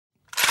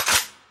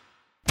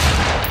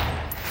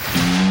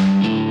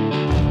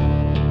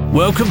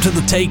Welcome to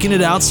the Taking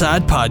It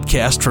Outside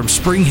podcast from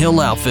Spring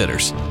Hill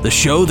Outfitters, the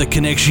show that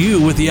connects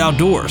you with the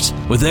outdoors,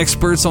 with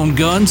experts on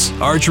guns,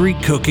 archery,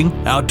 cooking,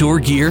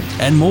 outdoor gear,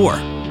 and more.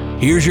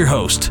 Here's your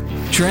host,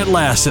 Trent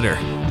Lassiter.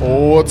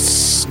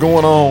 What's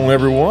going on,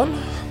 everyone?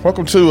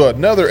 Welcome to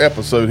another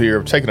episode here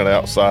of Taking It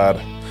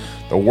Outside,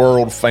 the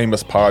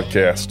world-famous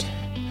podcast.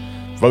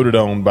 Voted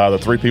on by the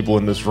three people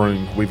in this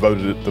room. We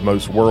voted it the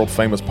most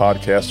world-famous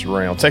podcast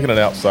around. Taking It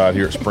Outside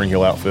here at Spring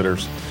Hill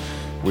Outfitters.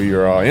 We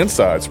are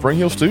inside Spring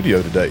Hill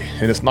Studio today,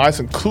 and it's nice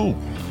and cool.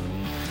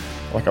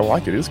 I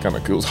like it. It's kind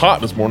of cool. It's hot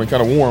this morning,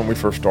 kind of warm when we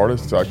first started,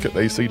 so I cut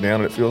the AC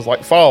down, and it feels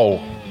like fall,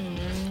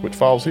 which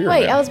fall's here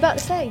Wait, now. I was about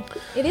to say,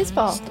 it is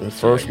fall. It's the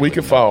first week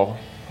of fall.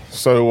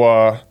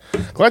 So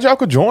glad y'all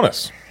could join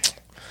us.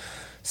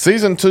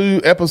 Season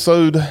 2,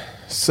 episode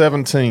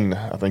 17,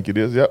 I think it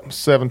is. Yep,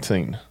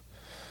 17.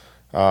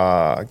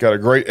 Got a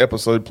great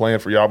episode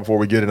planned for y'all. Before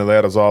we get into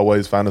that, as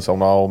always, find us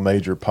on all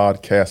major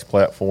podcast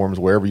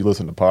platforms. Wherever you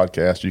listen to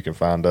podcasts, you can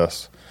find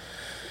us.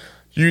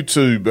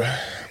 YouTube.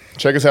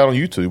 Check us out on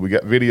YouTube. We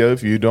got video.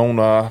 If you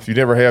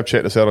never have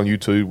checked us out on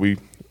YouTube, we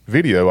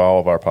video all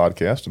of our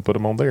podcasts and put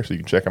them on there so you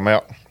can check them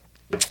out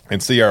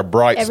and see our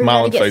bright,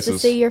 smiling Everybody gets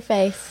faces. to see your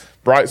face.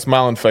 Bright,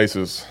 smiling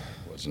faces.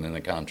 Wasn't in the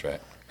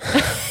contract.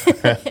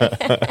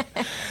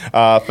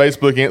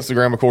 Facebook,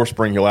 Instagram, of course,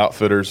 Spring Hill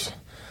Outfitters,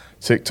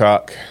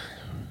 TikTok,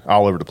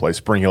 all over the place,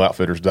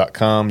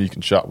 SpringHillOutfitters.com. You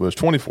can shop with us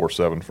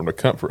 24/7 from the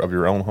comfort of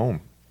your own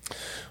home.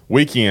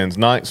 Weekends,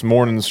 nights,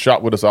 mornings,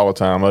 shop with us all the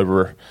time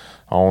over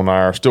on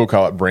our, still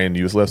call it brand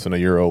new, it's less than a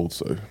year old,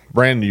 so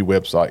brand new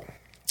website,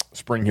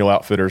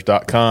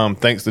 SpringHillOutfitters.com.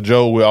 Thanks to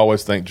Joe. We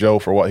always thank Joe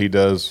for what he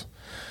does.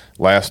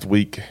 Last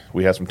week,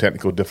 we had some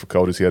technical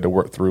difficulties he had to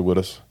work through with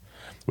us,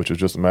 which was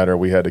just a matter of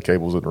we had the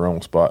cables in the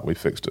wrong spot. We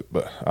fixed it.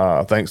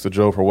 But thanks to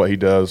Joe for what he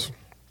does.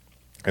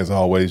 As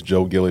always,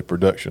 Joe Gilley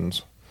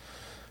Productions,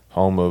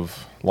 home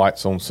of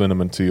Lights on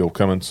Cinnamon Teal,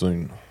 coming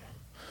soon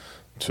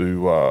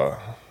to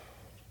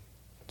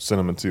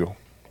Cinnamon Teal,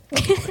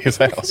 his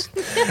house.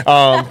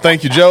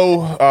 Thank you,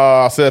 Joe.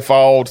 I said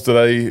fall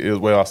today.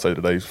 I say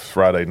today's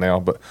Friday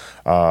now, but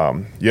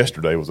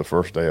yesterday was the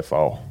first day of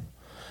fall.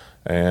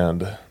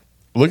 And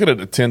looking at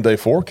the 10-day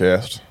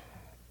forecast,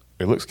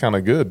 it looks kind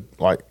of good.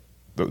 Like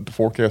the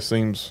forecast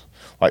seems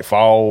like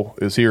fall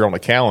is here on the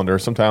calendar.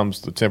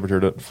 Sometimes the temperature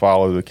doesn't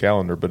follow the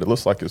calendar, but it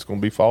looks like it's going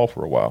to be fall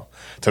for a while.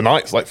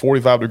 Tonight's like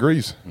 45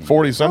 degrees,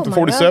 40-something,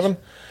 47.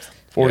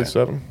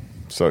 47. Yeah.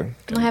 So I'm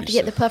going to have to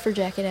get the puffer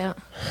jacket out.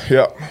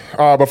 Yeah.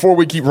 Before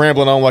we keep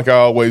rambling on like I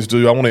always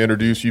do, I want to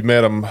introduce you.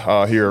 Met him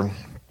here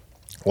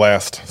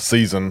last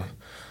season.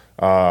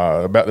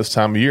 About this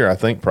time of year, I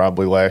think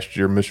probably last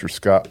year, Mr.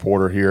 Scott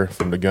Porter here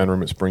from the gun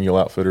room at Spring Hill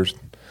Outfitters.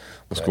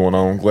 What's going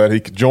on? Glad he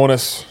could join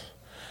us.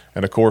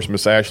 And, of course,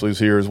 Miss Ashley's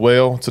here as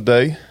well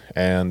today.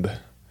 And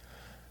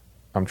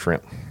I'm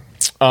Trent.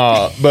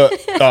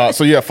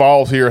 So, yeah,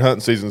 fall's here,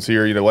 hunting season's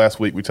here. You know, last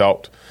week we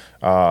talked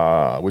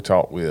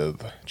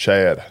with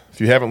Chad. If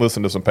you haven't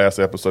listened to some past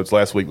episodes,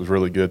 last week was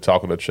really good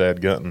talking to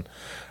Chad Gunton.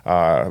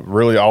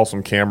 Really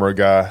awesome camera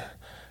guy.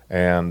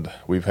 And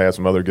we've had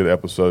some other good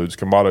episodes.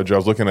 Kamado Joe, I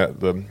was looking at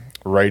the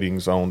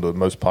ratings on the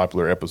most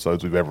popular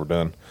episodes we've ever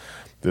done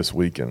this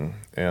week. And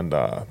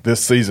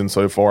this season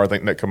so far, I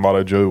think that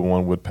Kamado Joe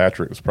one with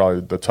Patrick was probably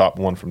the top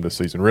one from this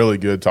season. Really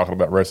good, talking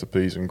about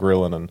recipes and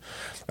grilling. And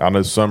I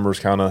know summer's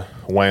kind of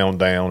wound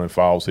down and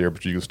fall's here,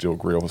 but you can still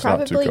grill. It's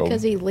not too cold. Probably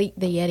because he leaked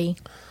the Yeti.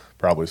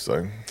 Probably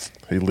so.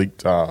 He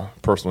leaked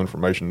personal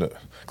information,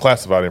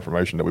 classified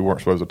information that we weren't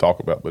supposed to talk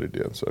about, but he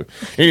did. So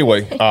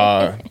anyway,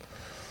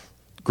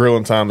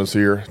 grilling time is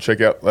here.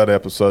 Check out that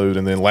episode.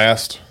 And then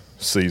last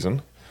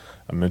season,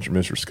 I mentioned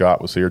Mr.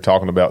 Scott was here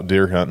talking about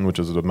deer hunting, which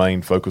is the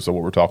main focus of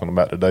what we're talking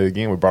about today.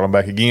 Again, we brought him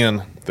back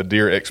again, the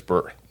deer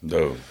expert,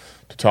 to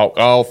talk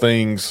all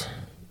things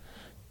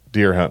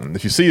deer hunting.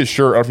 If you see his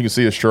shirt, I don't know if you can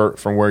see his shirt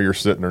from where you're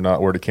sitting or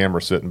not, where the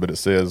camera's sitting, but it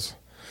says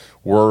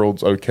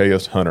 "World's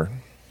Okayest Hunter."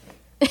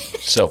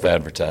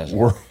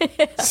 Self-advertising.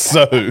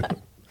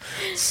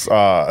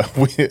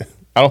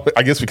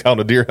 I guess we call him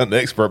a deer hunting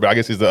expert, but I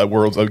guess he's the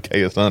world's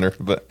okayest hunter.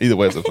 But either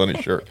way, it's a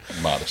funny shirt.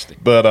 Modesty.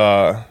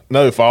 But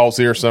no, fall's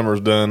here,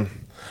 summer's done.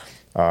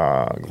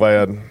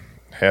 Glad,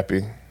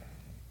 happy.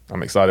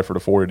 I'm excited for the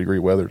 40-degree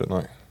weather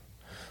tonight.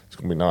 It's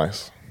going to be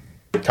nice.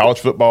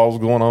 College football's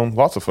going on.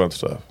 Lots of fun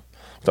stuff.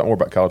 We'll talk more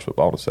about college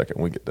football in a second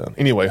when we get done.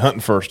 Anyway,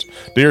 hunting first.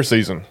 Deer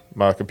season.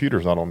 My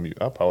computer's not on mute.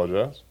 I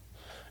apologize.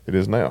 It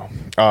is now.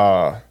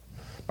 My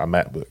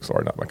MacBook.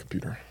 Sorry, not my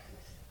computer.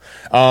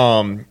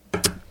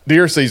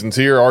 Deer season's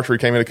here. Archery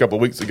came in a couple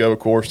of weeks ago, of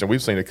course, and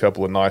we've seen a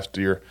couple of nice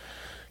deer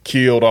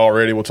killed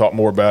already. We'll talk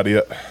more about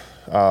it.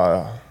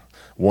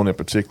 One in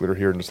particular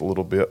here in just a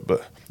little bit.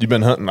 But you've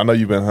been hunting. I know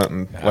you've been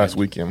hunting last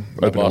weekend.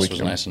 My boss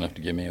was nice enough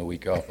to give me a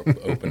week off of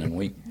opening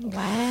week.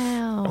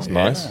 Wow. That's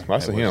nice.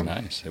 Nice of him.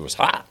 Nice. It was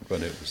hot,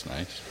 but it was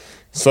nice.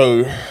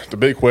 So the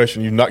big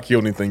question, you've not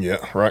killed anything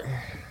yet, right?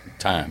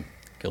 Time.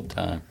 Killed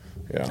time.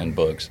 Yeah. And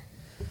bugs.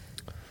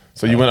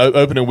 So you went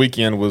opening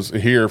weekend was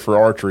here for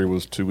archery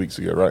was 2 weeks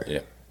ago, right?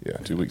 Yeah. Yeah,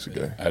 2 weeks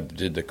ago. I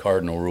did the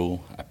cardinal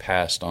rule. I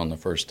passed on the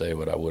first day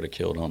what I would have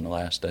killed on the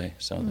last day.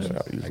 So how it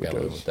I usually got to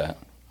live goes. with that.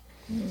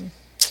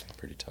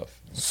 Pretty tough.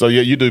 So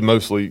yeah, you do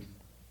mostly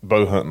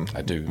bow hunting.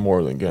 I do.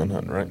 more than gun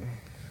hunting, right?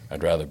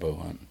 I'd rather bow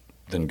hunt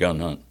than gun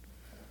hunt,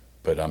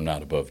 but I'm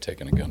not above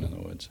taking a gun in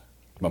the woods.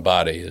 My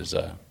body is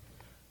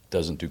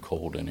doesn't do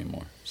cold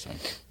anymore, so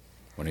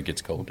when it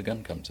gets cold, the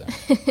gun comes out.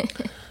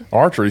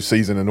 Archery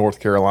season in North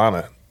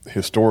Carolina,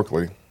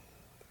 historically,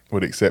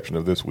 with the exception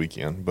of this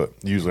weekend, but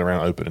usually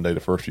around opening day, the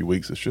first few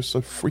weeks, it's just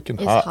so freaking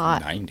It's hot.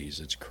 hot.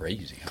 90s, it's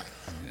crazy.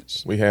 I mean,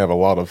 it's We have a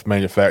lot of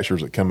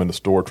manufacturers that come in the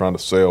store trying to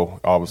sell,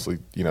 obviously,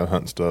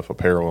 hunting stuff,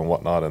 apparel and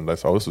whatnot, and they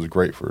say, "Oh, this is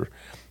great for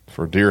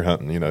deer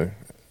hunting,"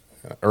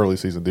 early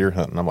season deer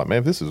hunting. I'm like,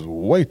 man, this is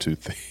way too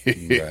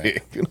thick.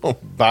 Right. You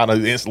don't buy no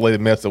insulated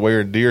mess to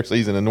wear in deer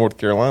season in North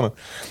Carolina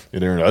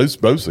during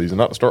bow season,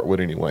 not to start with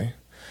anyway.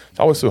 It's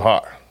always so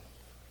hot.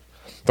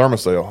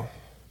 Thermocell.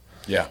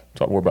 yeah,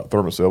 Talk more about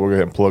Thermocell. We'll go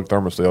ahead and plug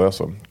Thermocell.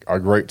 That's a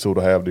great tool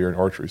to have during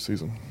archery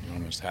season. you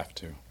almost have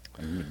to.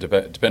 I mean,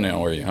 depending on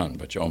where you hunt,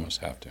 but you almost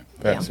have to.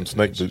 Have some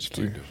snake It's boots just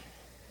too. too good.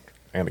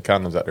 And the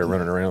condoms out there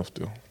running around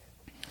still.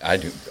 I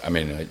do. I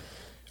mean,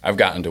 I've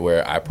gotten to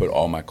where I put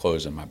all my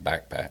clothes in my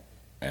backpack,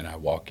 and I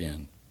walk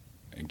in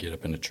and get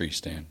up in the tree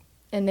stand.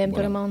 And then put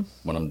When them I'm- on.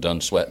 When I'm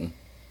done sweating,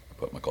 I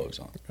put my clothes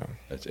on. Okay.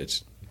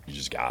 It's you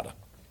just gotta.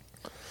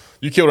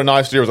 You killed a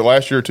nice deer. Was it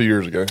last year or 2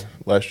 years ago?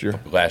 Last year.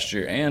 Last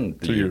year and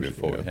the 2 year years,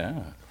 before, yeah.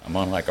 yeah. I'm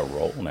on like a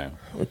roll now.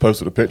 We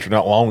posted a picture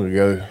not long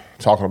ago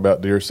talking about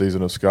deer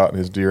season of Scott and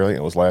his deer. I think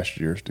it was last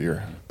year's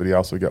deer, but he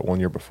also got 1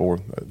 year before.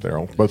 They're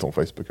both on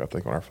Facebook, I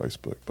think, on our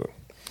Facebook.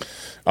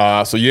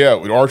 But so yeah,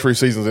 archery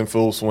season's in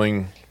full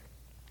swing,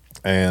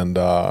 and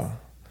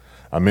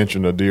I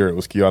mentioned a deer. It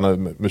was killed. I know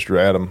Mr.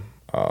 Adam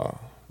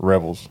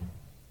Revels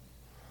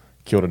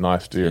killed a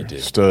nice deer, He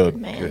did. stud.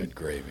 Man. Good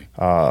gravy.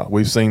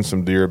 We've seen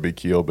some deer be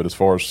killed, but as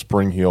far as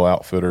Spring Hill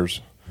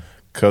Outfitters,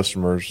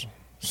 customers,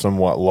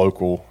 somewhat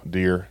local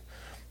deer,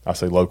 I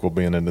say local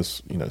being in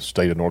this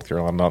state of North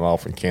Carolina, not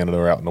off in Canada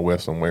or out in the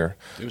west somewhere.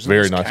 It was in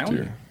Very this nice county?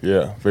 deer.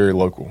 Yeah, very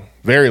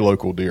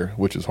local deer,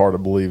 which is hard to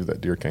believe that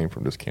deer came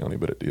from this county,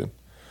 but it did.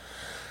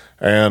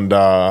 And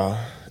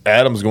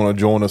Adam's going to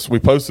join us. We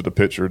posted a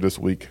picture this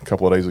week, a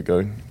couple of days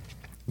ago,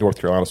 North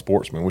Carolina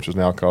Sportsman, which is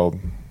now called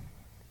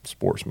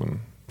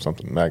Sportsman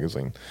something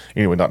magazine.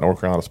 Anyway, not North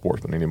Carolina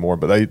Sportsman anymore,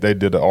 but they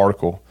did an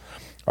article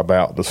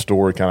about the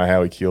story, kind of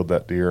how he killed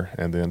that deer,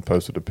 and then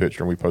posted a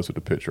picture, and we posted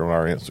a picture on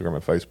our Instagram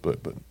and Facebook,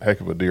 but heck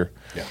of a deer.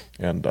 Yeah.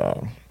 And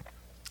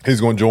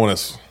he's going to join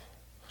us.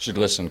 Should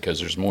listen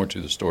because there's more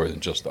to the story than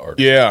just the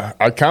article. Yeah,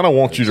 I kind of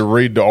want you to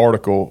read the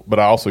article, but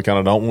I also kind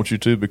of don't want you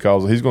to,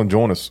 because he's going to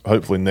join us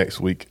hopefully next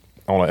week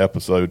on an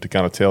episode to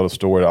kind of tell the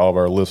story to all of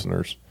our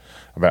listeners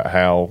about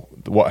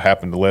what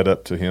happened to lead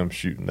up to him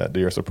shooting that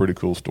deer. It's a pretty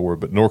cool story,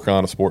 but North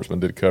Carolina Sportsman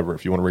did cover it.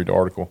 If you want to read the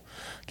article,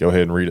 go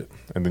ahead and read it,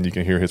 and then you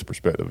can hear his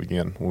perspective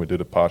again when we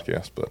did a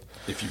podcast. But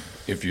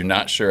If you're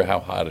not sure how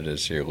hot it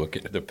is here, look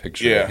at the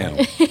picture Yeah. of him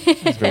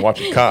he's been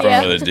watching cotton.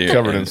 Yeah. of the deer.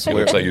 Covered in and sweat. It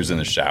looks like he was in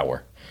the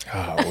shower.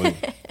 Golly.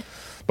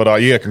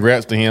 But yeah,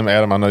 congrats to him,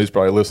 Adam. I know he's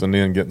probably listening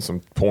in, getting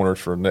some pointers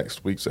for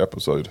next week's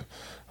episode.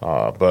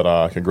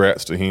 But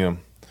congrats to him.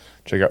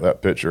 Check out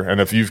that picture. And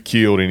if you've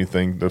killed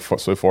anything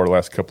so far the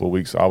last couple of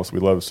weeks, obviously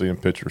we love seeing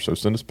pictures. So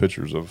send us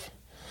pictures of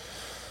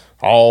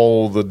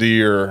all the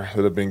deer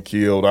that have been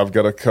killed. I've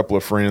got a couple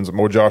of friends.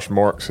 More Josh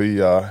Marks. He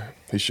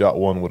shot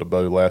one with a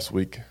bow last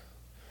week,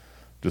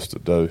 just a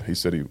doe. He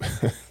said he.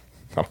 I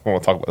don't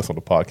want to talk about this on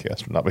the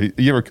podcast or not. But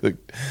you ever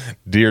cooked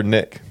deer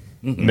neck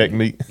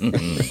meat?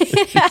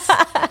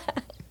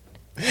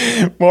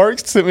 Mark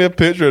sent me a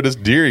picture of this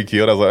deer he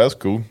killed. I was like, that's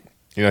cool.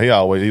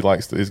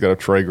 He's got a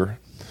Traeger.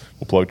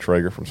 We'll plug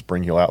Traeger from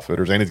Spring Hill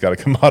Outfitters, and he's got a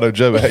Kamado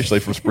Joe actually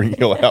from Spring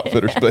Hill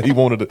Outfitters. But he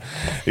wanted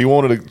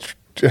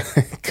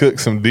to cook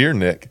some deer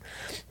neck,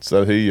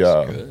 so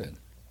Good.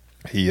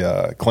 he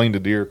cleaned the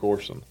deer, of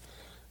course,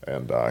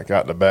 and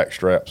got the back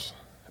straps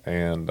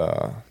and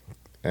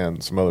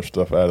some other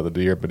stuff out of the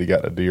deer. But he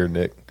got the deer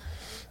neck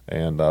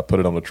and put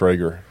it on the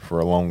Traeger for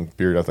a long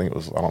period. I think it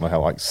was, I don't know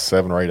how, like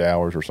 7 or 8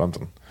 hours or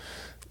something.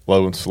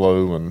 Low and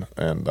slow, and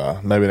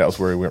maybe that was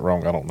where he went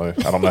wrong. I don't know.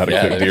 I don't know how to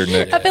Yeah, cook deer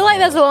neck. I feel like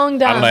that's a long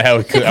time. I don't know how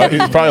he cooked. It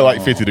was probably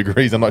like 50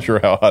 degrees. I'm not sure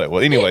how hot it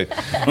was. Anyway,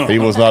 he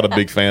was not a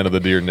big fan of the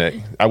deer neck.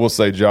 I will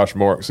say Josh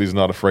Marks, he's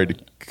not afraid to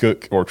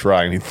cook or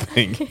try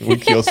anything. We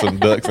killed some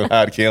ducks in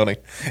Hyde County,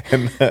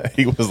 and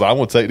he was like, I'm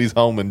going to take these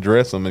home and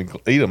dress them and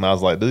eat them. I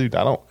was like, dude,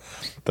 I don't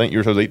think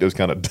you're supposed to eat those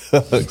kind of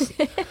ducks.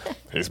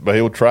 But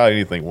he'll try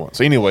anything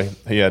once. Anyway,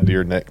 he had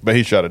deer neck, but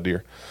he shot a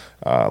deer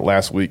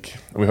last week.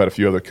 We've had a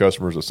few other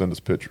customers that send us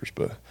pictures,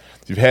 but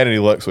if you've had any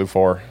luck so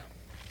far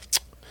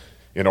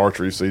in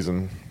archery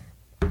season,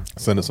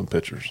 send us some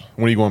pictures.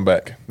 When are you going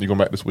back? You going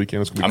back this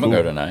weekend? It's gonna be I'm cool.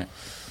 going to go tonight.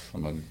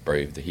 I'm going to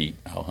brave the heat.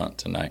 I'll hunt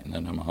tonight, and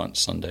then I'm going to hunt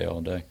Sunday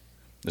all day.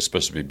 It's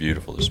supposed to be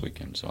beautiful this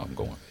weekend, so I'm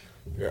going.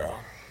 Yeah,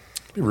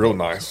 be real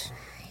nice.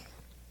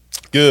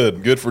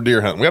 Good for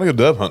deer hunting. We got to go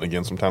dove hunting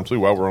again sometime too.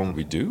 While we're on,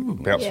 We do.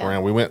 bounce Yeah.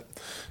 around. We had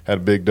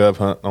a big dove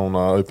hunt on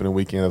opening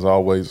weekend as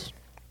always.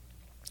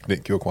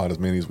 Didn't kill quite as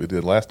many as we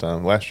did last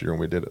year when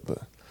we did it, but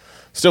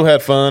still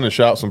had fun and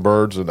shot some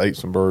birds and ate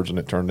some birds, and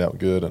it turned out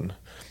good. And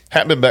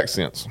haven't been back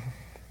since.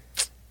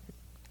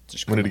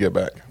 Just We need to get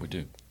back. We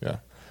do. Yeah,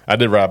 I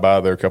did ride by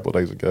there a couple of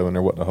days ago, and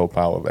there wasn't a whole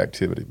pile of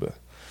activity, but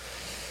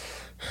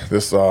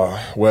this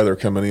weather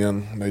coming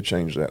in may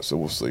change that, so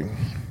we'll see.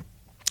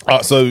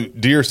 So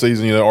deer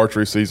season,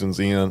 archery season's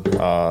in.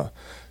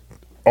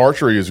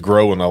 Archery is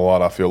growing a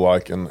lot, I feel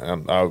like,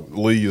 and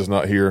Lee is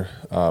not here.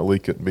 Lee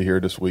couldn't be here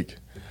this week.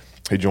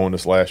 He joined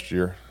us last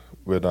year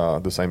with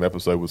the same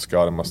episode with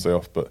Scott and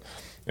myself,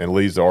 and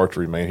Lee's the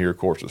archery man here, of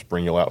course, at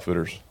Spring Hill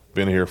Outfitters.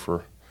 Been here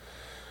for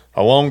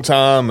a long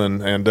time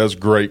and does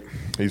great.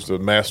 He's the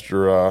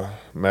master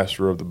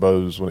of the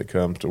bows when it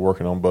comes to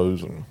working on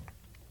bows.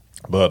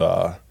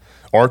 But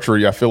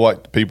archery, I feel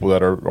like the people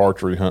that are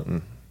archery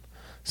hunting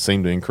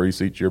seem to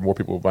increase each year. More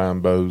people are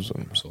buying bows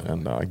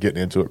and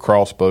getting into it.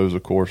 Crossbows,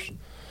 of course.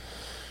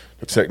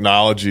 The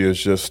technology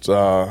is just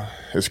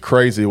it's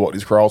crazy what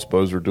these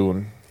crossbows are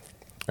doing.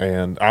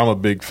 And I'm a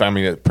big fan. I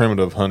mean,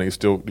 primitive hunting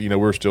still,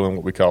 we're still in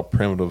what we call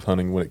primitive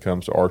hunting when it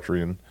comes to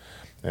archery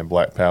and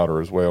black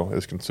powder as well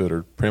is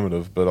considered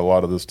primitive. But a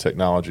lot of this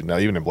technology now,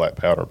 even in black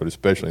powder, but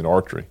especially in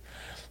archery,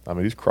 I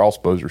mean, these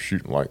crossbows are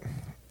shooting like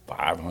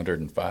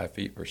 505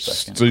 feet per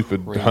second.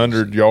 Stupid Crazy.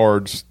 100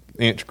 yards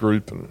inch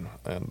group and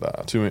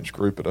 2-inch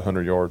group at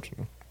 100 yards.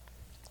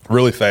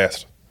 Really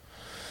fast,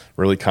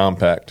 really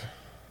compact.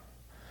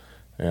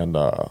 And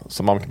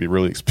some of them can be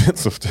really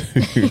expensive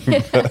too.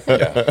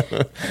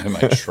 Yeah, they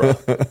might shrug.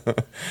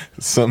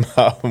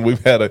 Somehow we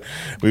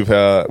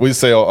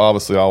sell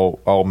obviously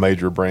all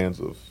major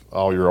brands of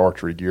all your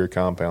archery gear,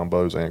 compound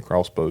bows and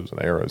crossbows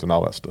and arrows and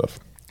all that stuff,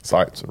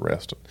 sights and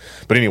rest.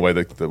 But anyway,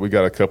 we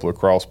got a couple of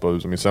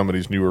crossbows. I mean, some of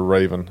these newer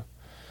Raven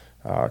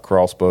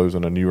crossbows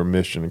and a newer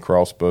Mission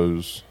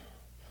crossbows.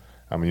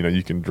 I mean,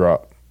 you can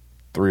drop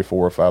 $3,000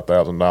 or $4,000 or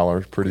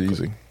 $5,000 pretty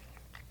easy.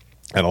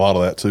 And a lot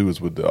of that too is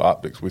with the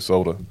optics. We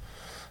sold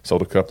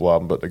a couple of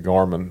them, but the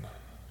Garmin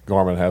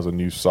has a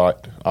new sight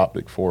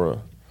optic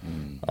for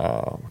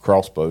a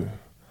crossbow,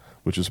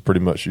 which is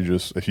pretty much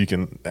if you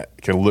can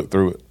look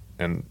through it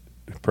and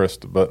press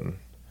the button,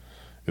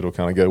 it'll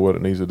kind of go what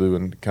it needs to do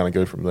and kind of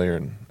go from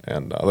there.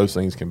 And those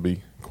things can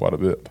be quite a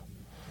bit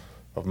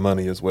of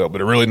money as well, but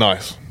they're really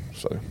nice,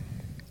 so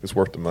it's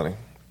worth the money.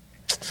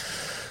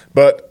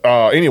 But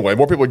anyway,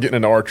 more people are getting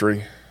into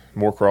archery,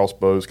 more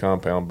crossbows,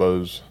 compound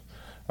bows.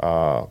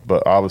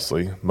 But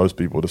obviously, most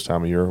people this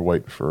time of year are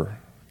waiting for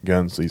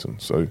gun season.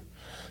 So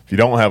if you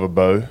don't have a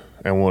bow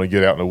and want to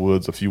get out in the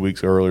woods a few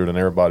weeks earlier than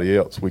everybody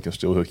else, we can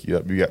still hook you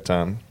up. You got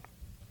time.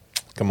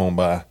 Come on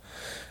by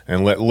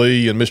and let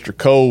Lee and Mr.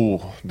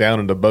 Cole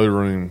down in the bow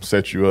room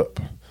set you up.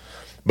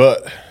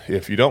 But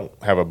if you don't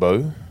have a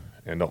bow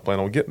and don't plan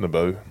on getting a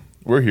bow,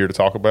 we're here to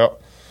talk about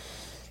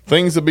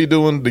things to be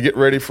doing to get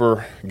ready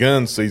for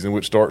gun season,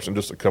 which starts in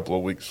just a couple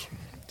of weeks.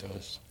 It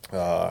does.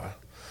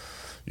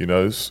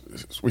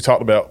 We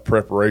talked about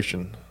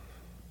preparation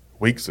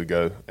weeks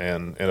ago,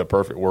 and in a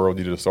perfect world,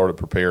 you just started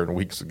preparing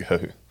weeks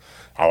ago.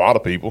 A lot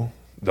of people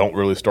don't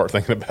really start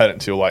thinking about it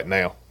until like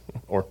now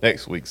or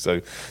next week.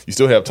 So you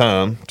still have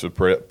time to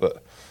prep,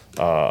 but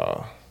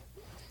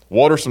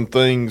what are some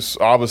things?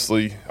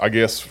 Obviously, I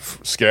guess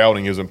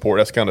scouting is important.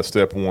 That's kind of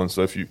step one.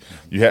 So if you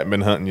hadn't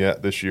been hunting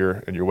yet this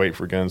year and you're waiting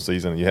for gun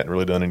season and you hadn't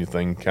really done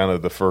anything, kind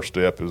of the first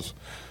step is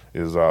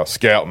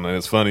scouting. And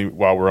it's funny,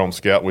 while we're on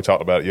scout, we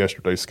talked about it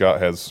yesterday. Scott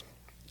has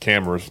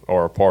cameras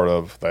are a part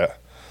of that.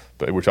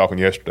 But we were talking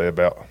yesterday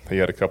about he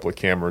had a couple of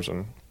cameras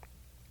and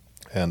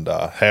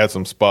had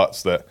some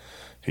spots that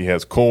he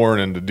has corn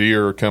and the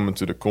deer are coming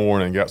to the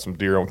corn and got some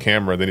deer on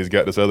camera. And then he's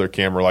got this other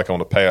camera like on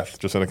the path,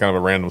 just in a kind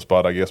of a random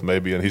spot, I guess,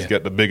 maybe. And he's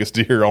got the biggest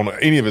deer on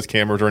any of his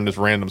cameras are in this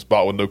random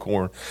spot with no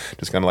corn,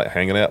 just kind of like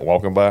hanging out,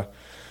 walking by,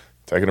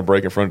 taking a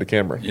break in front of the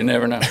camera. You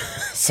never know.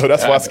 So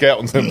that's why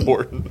scouting's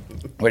important.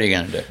 What are you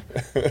going to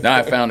do? Now,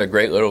 I found a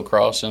great little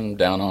crossing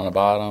down on the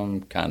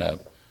bottom, kind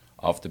of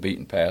off the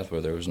beaten path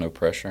where there was no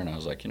pressure. And I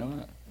was like, you know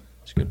what?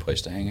 It's a good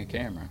place to hang a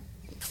camera.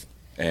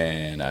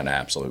 And an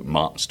absolute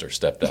monster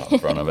stepped out in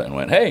front of it and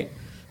went, hey.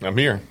 I'm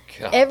here.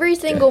 God. Every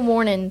single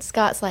morning,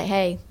 Scott's like,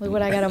 hey, look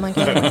what I got on my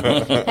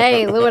camera.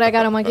 Hey, look what I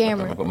got on my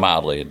camera. But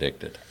mildly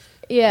addicted.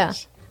 Yeah.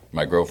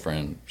 My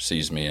girlfriend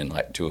sees me in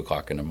like 2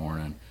 o'clock in the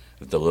morning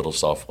with the little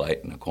soft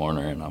light in the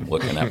corner, and I'm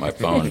looking at my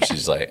phone. And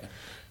she's like,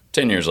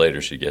 10 years later,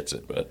 she gets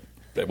it. But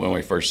when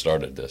we first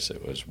started this,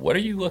 it was, what are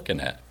you looking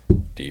at,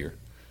 dear?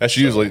 That's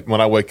usually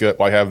when I wake up.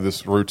 I have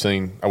this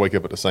routine. I wake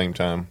up at the same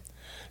time,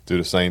 do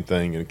the same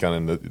thing, and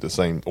kind of in the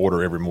same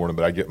order every morning.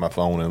 But I get my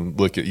phone and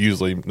look at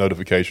usually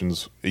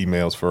notifications,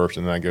 emails first,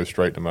 and then I go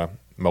straight to my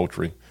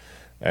Moultrie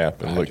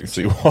app and look and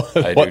see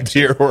what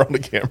deer were on the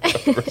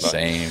camera.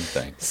 Same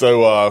thing.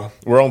 So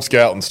we're on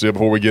scouting still.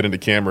 Before we get into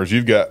cameras,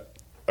 you've got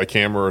a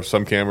camera or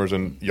some cameras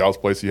in y'all's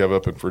place you have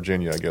up in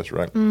Virginia, I guess,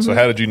 right? Mm-hmm. So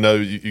how did you know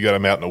you got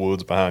them out in the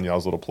woods behind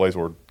y'all's little place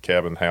or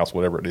cabin, house,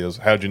 whatever it is?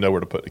 How did you know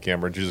where to put the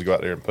camera? Did you just go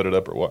out there and put it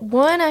up or what?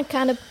 One,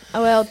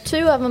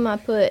 two of them I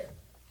put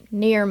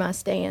near my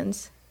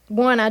stands.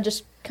 One, I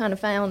just kind of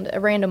found a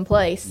random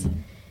place.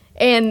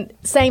 And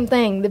same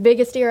thing. The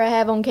biggest deer I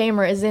have on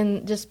camera is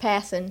in just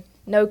passing,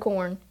 no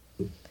corn.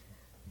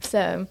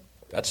 So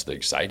That's the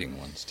exciting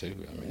ones too.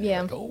 I mean,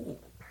 Yeah. like, oh,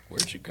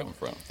 where'd she come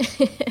from?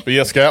 But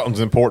yeah, scouting's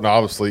important.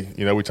 Obviously,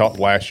 we talked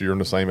last year in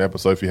the same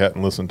episode. If you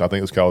hadn't listened, I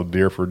think it's called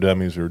Deer for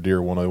Dummies or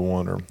Deer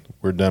 101 or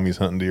We're Dummies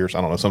Hunting Deers.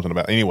 I don't know, something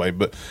about anyway.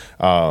 But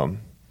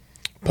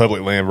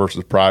public land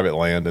versus private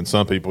land, and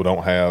some people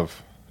don't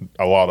have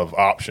a lot of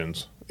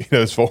options,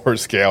 as far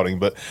as scouting.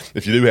 But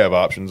if you do have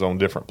options on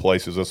different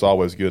places, it's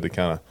always good to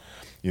kind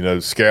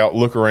of, scout,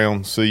 look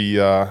around, see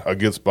a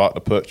good spot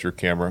to put your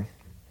camera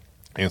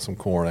and some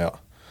corn out.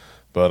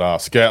 But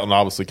scouting,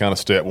 obviously, kind of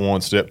step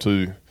one. Step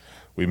two,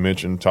 we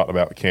talked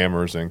about the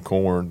cameras and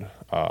corn.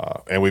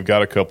 And we've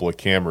got a couple of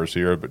cameras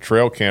here, but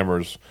trail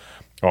cameras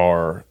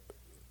are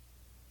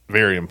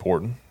very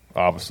important,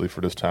 obviously,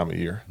 for this time of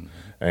year. Mm-hmm.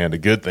 And the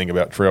good thing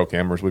about trail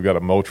cameras, we've got a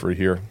Moultrie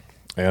here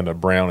and a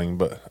Browning,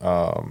 but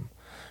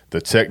the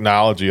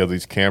technology of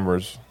these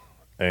cameras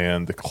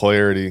and the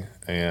clarity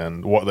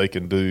and what they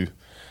can do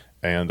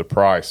and the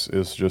price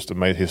is just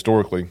made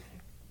historically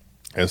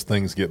as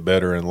things get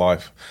better in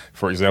life.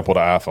 For example,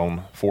 the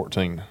iPhone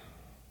 14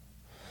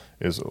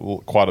 is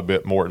quite a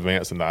bit more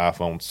advanced than the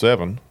iPhone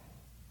 7,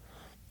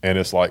 and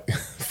it's like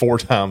 4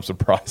 times the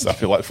price. I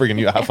feel like freaking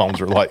new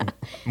iPhones are like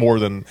more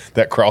than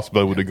that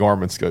crossbow with the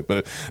Garmin scope,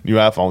 but new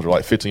iPhones are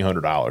like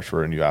 $1,500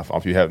 for a new iPhone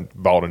if you haven't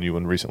bought a new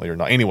one recently or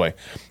not. Anyway,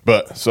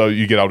 but so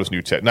you get all this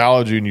new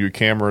technology, new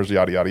cameras,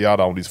 yada, yada,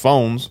 yada, on these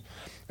phones,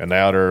 and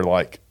now they're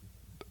like,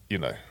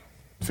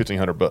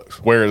 $1,500.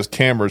 Whereas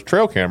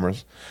trail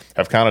cameras,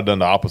 have kind of done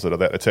the opposite of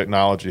that. The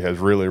technology has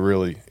really,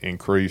 really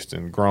increased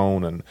and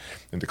grown, and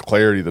the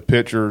clarity of the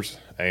pictures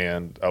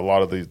and a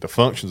lot of the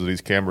functions of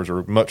these cameras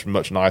are much,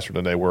 much nicer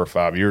than they were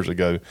 5 years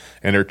ago,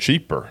 and they're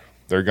cheaper.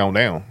 They're gone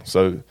down.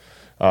 So,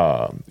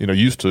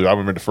 used to, I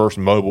remember the first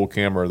mobile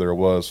camera there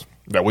was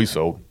that we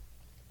sold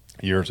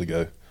years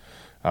ago.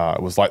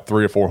 It was like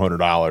 $300 or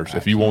 $400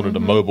 if you wanted a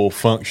mobile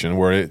function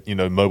where it,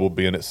 mobile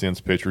being it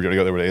sends pictures. You got to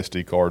go there with an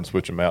SD card and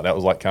switch them out. That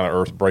was like kind of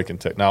earth breaking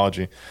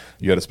technology.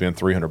 You had to spend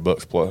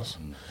 $300 plus.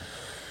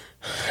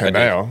 And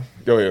now,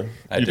 go ahead.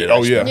 I did.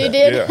 Oh yeah, You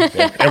did?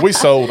 Yeah. And we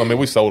sold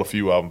a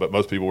few of them, but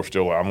most people were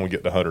still like, I'm going to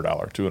get the $100,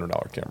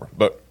 $200 camera.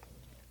 But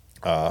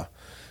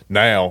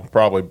now,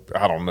 probably,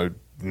 I don't know,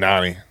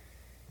 95%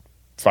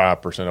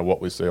 of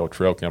what we sell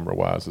trail camera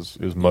wise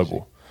is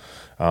mobile.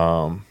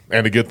 And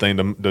the good thing,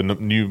 the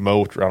new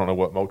Moultrie, I don't know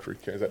what Moultrie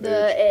is that.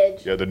 The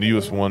Edge. Yeah, the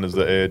newest one is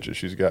the Edge that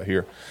she's got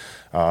here.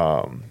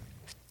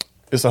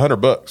 It's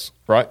 $100,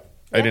 right?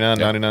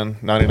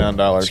 $89, $99.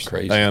 That's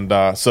crazy. And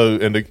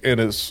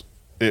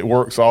it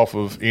works off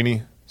of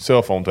any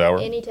cell phone tower.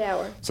 Any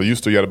tower. So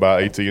used to you had to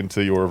buy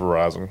AT&T or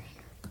Verizon.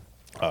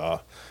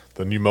 The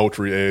new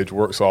Moultrie Edge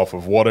works off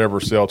of whatever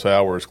cell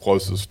tower is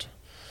closest.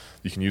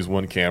 You can use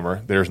one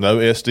camera. There's no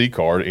SD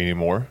card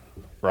anymore.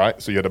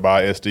 Right, so you had to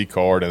buy an SD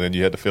card, and then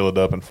you had to fill it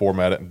up and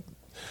format it and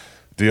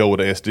deal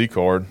with the SD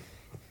card.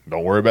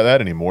 Don't worry about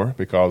that anymore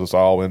because it's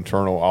all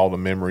internal, all the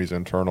memory's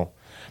internal,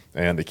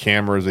 and the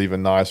camera is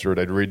even nicer.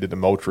 They redid the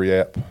Moultrie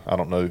app. I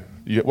don't know.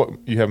 You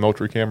have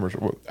Moultrie cameras or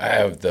what? I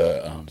have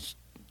the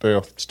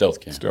Stealth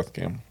Cam. Stealth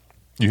Cam.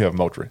 You have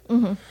Moultrie,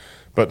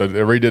 but they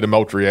redid the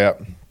Moultrie app,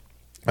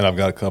 and I've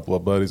got a couple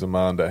of buddies of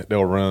mine that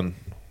they'll run.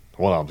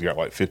 One of them's got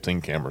like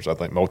 15 cameras, I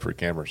think, Moultrie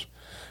cameras,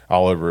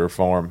 all over their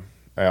farm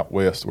out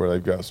west where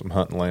they've got some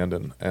hunting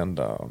land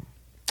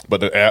but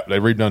the app, they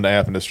redone the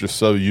app, and it's just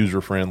so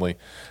user friendly,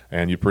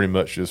 and you pretty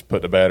much just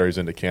put the batteries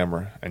in the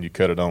camera and you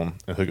cut it on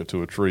and hook it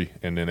to a tree,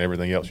 and then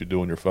everything else you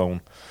do on your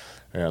phone,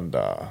 and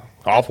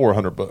all for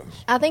 $100.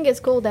 I think it's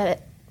cool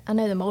that I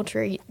know the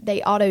Moultrie,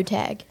 they auto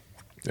tag.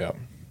 Yeah,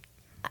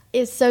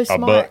 It's so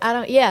smart.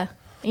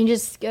 You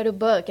just go to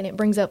Book and it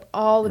brings up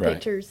all the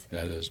pictures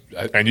That is.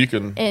 and you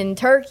can and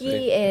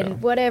turkey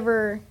and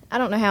whatever. I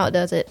don't know how it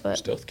does it, but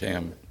Stealth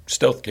Cam,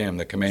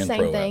 the Command Same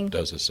Pro thing. app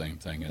does the same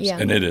thing, Yeah.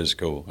 and it is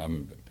cool.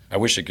 I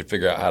wish it could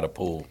figure out how to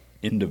pull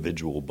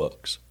individual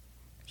bucks.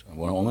 So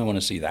I only want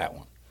to see that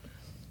one.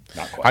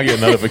 Not quite. I get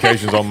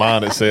notifications on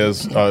mine. It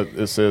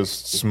says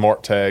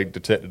smart tag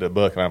detected a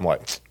buck, and I'm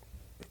like,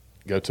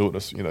 go to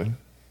it.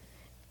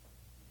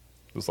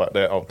 Just like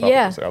that on top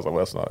Yeah. of it. I was like,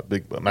 well, that's not a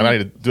big buck. Man, I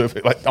need to do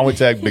it. Like, only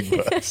tag big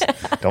bucks.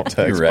 Don't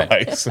tag You're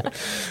right. spice.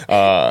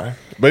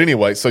 But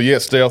anyway, so yeah,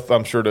 Stealth,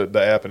 I'm sure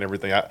the app and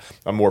everything,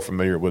 I'm more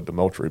familiar with the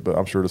Moultrie, but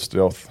I'm sure the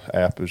Stealth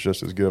app is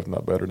just as good, if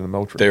not better than the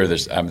Moultrie.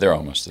 They're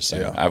almost the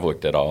same. Yeah. I've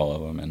looked at all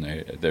of them,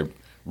 and they're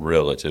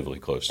relatively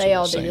close. they to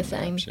all the do the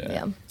same. same. apps,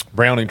 Yeah.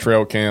 Browning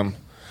Trail Cam.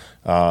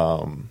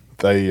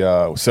 They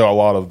sell a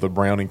lot of the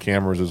Browning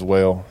cameras as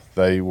well.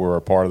 They were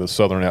a part of the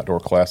Southern Outdoor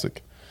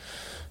Classic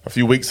a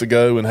few weeks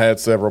ago and had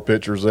several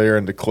pictures there.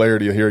 And the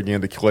clarity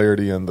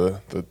and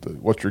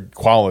what's your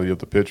quality of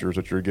the pictures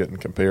that you're getting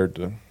compared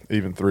to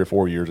even 3 or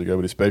 4 years ago,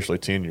 but especially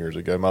 10 years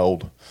ago. My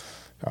old,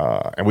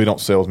 and we don't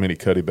sell as many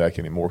Cuddy-Back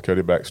anymore.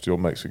 Cuddy-Back still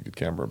makes a good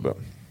camera, but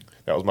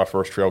that was my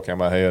first trail cam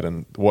I had,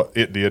 and what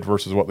it did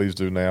versus what these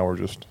do now are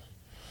just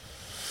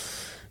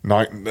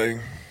night and day.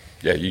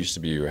 Yeah, you used to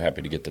be you were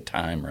happy to get the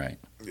time right.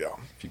 Yeah.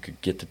 If you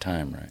could get the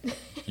time right,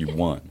 you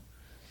won.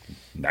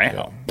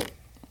 Now,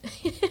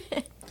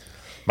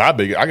 my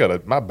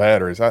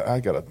batteries. I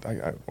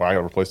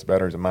gotta replace the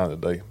batteries in mine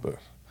today, but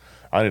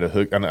I need a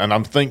hook. And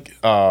I'm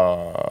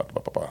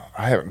I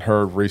haven't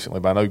heard recently,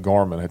 but I know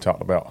Garmin had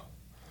talked about.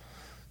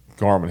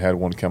 Garmin had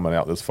one coming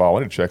out this fall.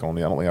 I need to check on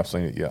it. I don't think I've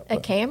seen it yet. A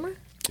camera?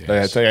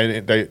 yes.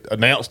 They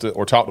announced it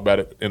or talked about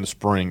it in the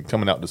spring,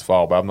 coming out this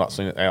fall, but I've not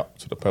seen it out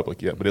to the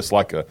public yet. But it's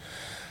like a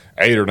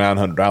 $800 or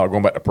 $900.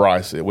 Going back to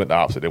price, it went the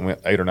opposite. It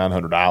went $800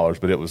 or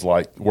 $900, but it was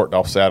like worked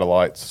off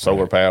satellites,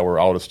 solar power,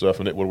 all this stuff,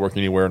 and it would work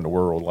anywhere in the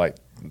world. Like,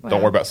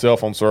 don't worry about cell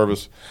phone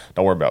service.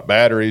 Don't worry about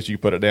batteries. You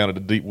put it down in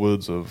the deep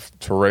woods of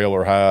Terrell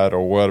or Hyde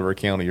or whatever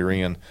county you're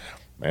in,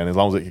 and as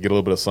long as it can get a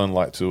little bit of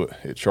sunlight to it,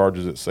 it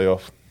charges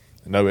itself.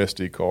 No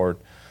SD card,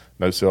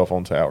 no cell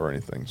phone tower or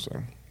anything.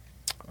 So,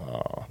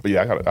 but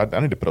yeah, I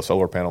need to put a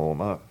solar panel on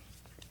mine.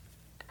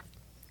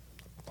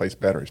 Replace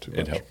batteries too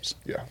much. It helps.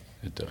 Yeah.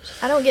 It does.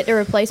 I don't get to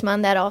replace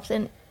mine that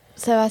often,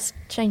 so I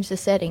change the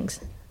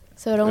settings.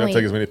 So You don't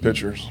take as many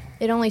pictures.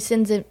 it only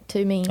sends it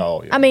to me.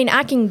 Oh, yeah. I mean,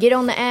 I can get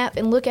on the app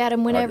and look at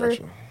them whenever,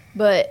 gotcha.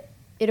 but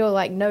it'll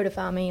like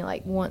notify me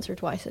like once or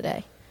twice a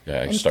day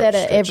Yeah, you instead of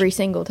start every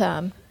single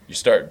time. You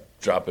start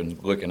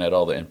looking at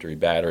all the empty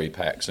battery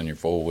packs in your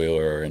four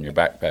wheeler and your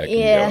backpack.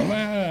 Yeah. And you go,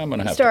 I'm going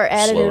to have Start to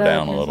adding slow it up,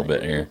 down a and it's little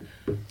like, bit here.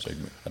 So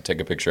I take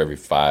a picture every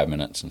 5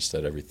 minutes instead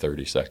of every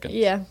 30 seconds.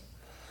 Yeah.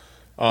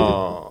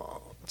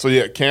 So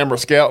yeah, camera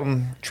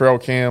scouting, trail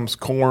cams,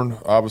 corn.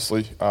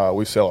 Obviously,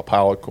 we sell a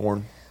pile of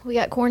corn. We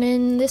got corn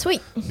in this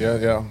week.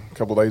 Yeah, a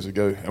couple of days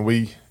ago,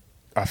 and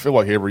I feel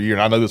like every year,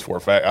 and I know this for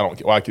a fact.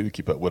 I could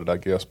keep up with it, I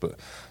guess, but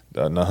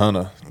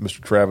Nahunta,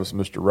 Mr. Travis,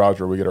 Mr.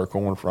 Roger, we get our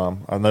corn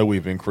from. I know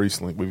we've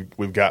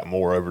got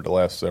more over the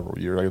last several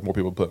years. I guess more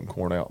people putting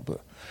corn out,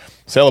 but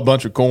sell a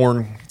bunch of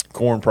corn.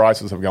 Corn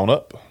prices have gone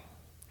up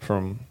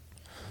from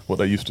what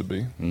they used to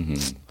be.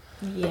 Mm-hmm.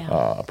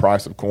 Yeah.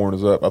 Price of corn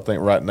is up. I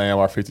think right now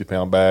our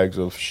 50-pound bags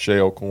of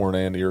shell corn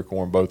and ear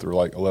corn both are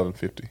like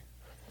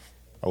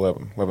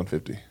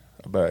 $11.50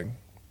 a bag.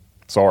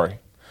 Sorry,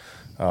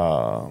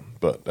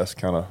 but that's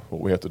kind of what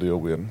we have to deal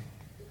with.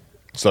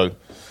 So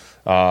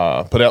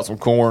put out some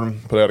corn,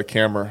 put out a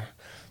camera,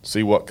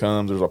 see what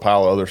comes. There's a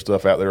pile of other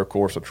stuff out there, of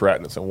course,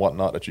 attractants and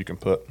whatnot that you can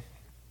put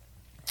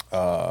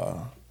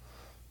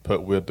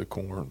with the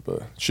corn.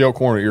 But shell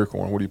corn or ear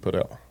corn, what do you put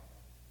out?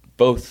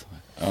 Both.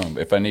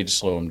 If I need to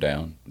slow them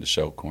down, the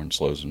shell corn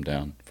slows them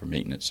down from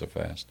eating it so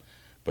fast.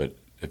 But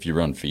if you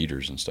run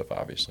feeders and stuff,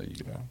 obviously.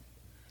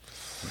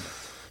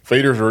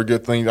 Feeders are a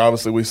good thing.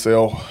 Obviously, we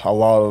sell a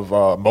lot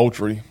of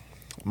Moultrie,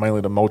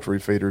 mainly the Moultrie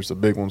feeders. The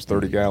big ones,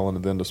 30-gallon,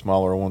 and then the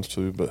smaller ones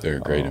too. But They're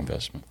a great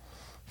investment.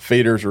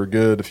 Feeders are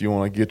good if you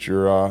want to get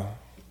your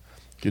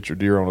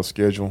deer on a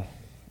schedule,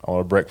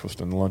 on a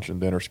breakfast and lunch and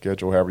dinner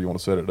schedule, however you want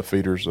to set it. The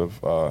feeders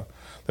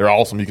they're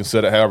awesome. You can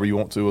set it however you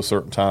want to, a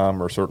certain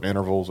time or certain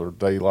intervals or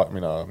daylight.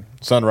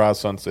 Sunrise,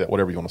 sunset,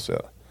 whatever you want to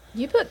set.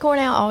 You put corn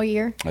out all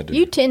year? I do.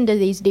 You tend to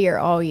these deer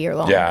all year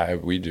long. Yeah,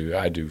 we do.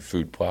 I do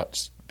food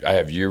plots. I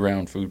have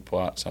year-round food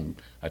plots.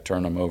 I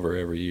turn them over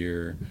every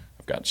year.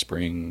 I've got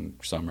spring,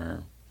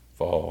 summer,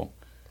 fall,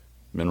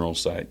 mineral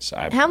sites.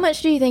 How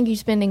much do you think you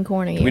spend in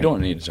corn a year? We don't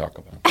need to talk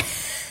about it.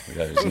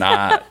 That is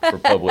not for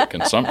public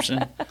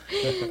consumption. A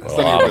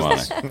lot of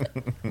money.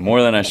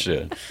 More than I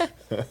should.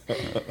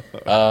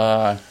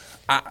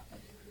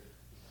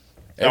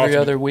 Every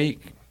other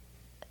week,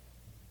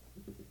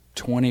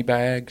 20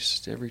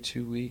 bags every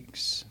 2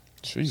 weeks.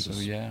 Jesus.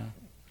 So, yeah.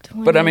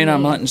 20. But,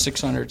 I'm hunting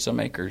 600 some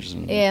acres.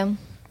 And, Yeah.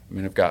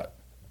 I've got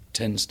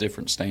 10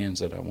 different stands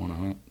that I want to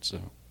hunt. So,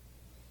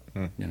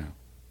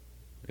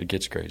 it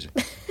gets crazy.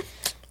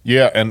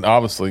 Yeah, and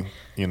obviously,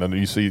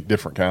 you see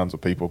different kinds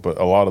of people, but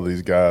a lot of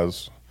these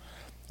guys,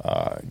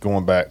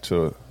 going back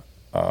to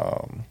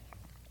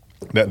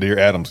that deer,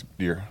 Adam's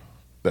deer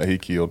that he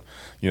killed,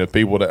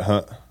 people that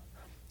hunt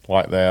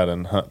like that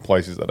and hunt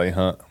places that they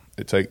hunt,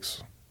 it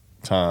takes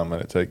time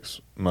and it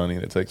takes money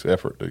and it takes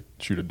effort to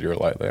shoot a deer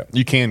like that.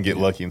 You can get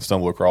lucky and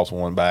stumble across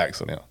one by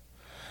accident.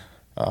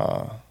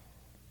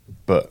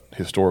 But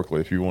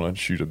historically, if you want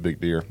to shoot a big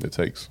deer, it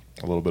takes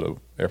a little bit of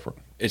effort.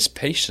 It's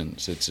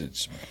patience.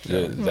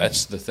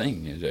 That's the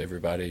thing.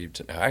 Everybody,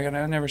 I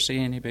never see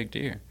any big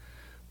deer.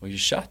 Well, you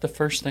shot the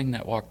first thing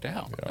that walked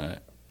out. Yeah.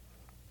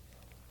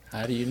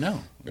 How do you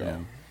know? Yeah.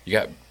 You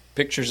got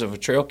pictures of a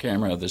trail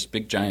camera of this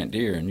big giant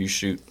deer, and you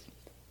shoot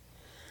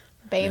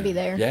Bambi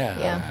there.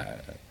 Yeah.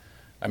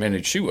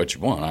 Shoot what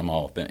you want. I'm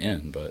all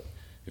in, but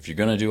if you're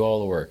going to do all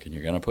the work and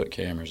you're going to put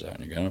cameras out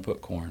and you're going to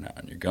put corn out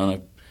and you're going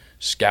to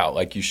scout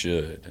like you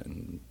should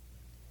and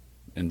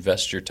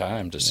invest your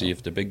time to see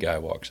if the big guy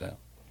walks out.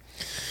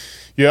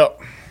 Yep.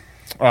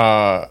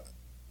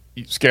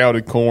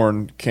 Scouted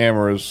corn,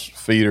 cameras,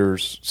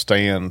 feeders,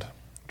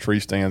 tree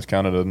stands,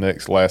 kind of the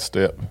next last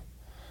step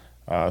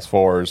as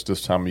far as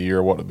this time of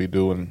year, what to be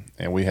doing.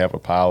 And we have a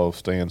pile of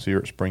stands here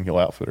at Spring Hill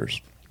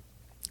Outfitters.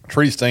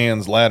 Tree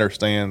stands, ladder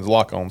stands,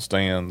 lock-on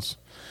stands,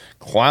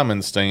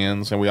 climbing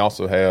stands, and we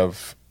also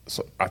have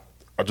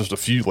just a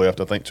few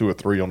left, I think 2 or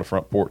 3 on the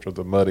front porch of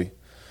the muddy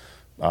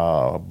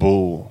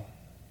bull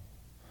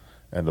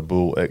and the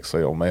bull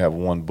XL. May have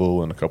one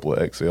bull and a couple of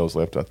XLs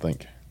left, I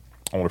think,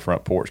 on the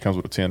front porch. Comes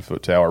with a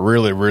 10-foot tower.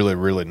 Really, really,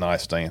 really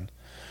nice stand.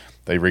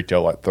 They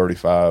retail like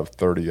 35,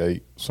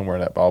 38, somewhere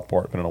in that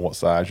ballpark, depending on what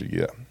size you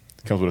get.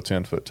 It comes with a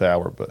 10-foot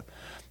tower. But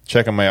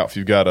check them out if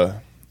you've got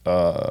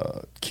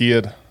a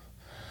kid,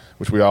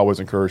 which we always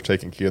encourage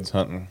taking kids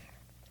hunting.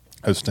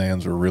 Those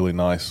stands are really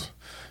nice.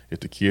 If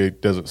the kid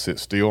doesn't sit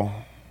still,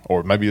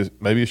 or maybe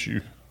it's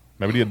you.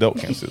 Maybe the adult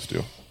can't sit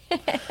still.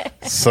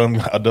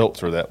 Some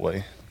adults are that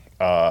way.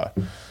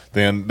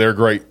 Then they're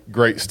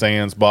great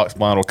stands. Box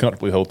blind will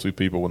comfortably hold 2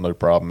 people with no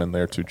problem in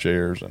there. 2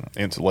 chairs and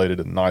insulated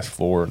and nice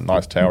floor and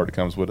nice tower that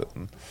comes with it.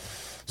 And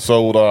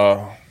sold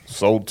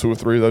 2 or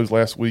 3 of those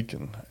last week,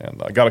 and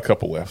I got a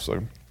couple left.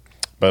 So,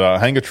 but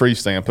hang a tree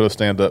stand, put a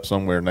stand up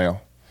somewhere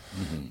now.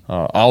 Mm-hmm.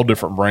 All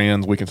different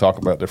brands. We can talk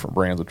about different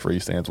brands of tree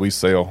stands. We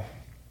sell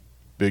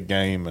Big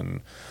Game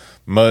and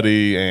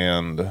Muddy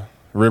and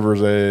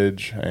River's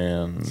Edge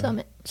and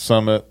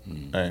Summit,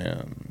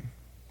 and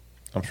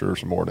I'm sure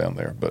there's some more down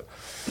there. But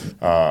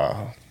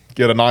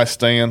get a nice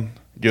stand,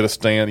 get a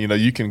stand. You know,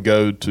 you can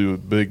go to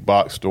big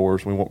box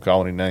stores. We won't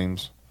call any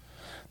names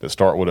that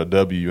start with a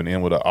W and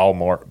end with an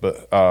Allmart,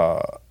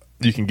 but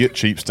you can get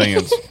cheap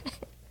stands.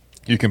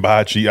 You can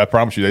buy cheap. I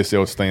promise you, they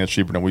sell stands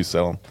cheaper than we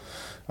sell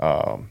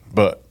them.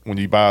 But when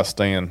you buy a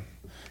stand,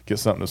 get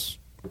something that's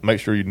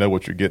make sure you know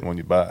what you're getting when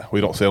you buy it. We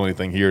don't sell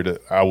anything here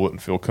that I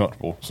wouldn't feel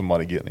comfortable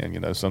somebody getting in. You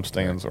know, some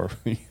stands are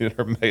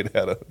made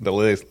out of the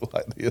legs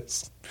like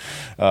this.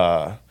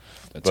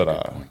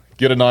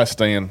 Get a nice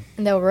stand.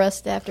 And they'll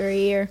rust after a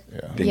year.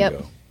 Yeah. Bingo.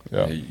 Yep.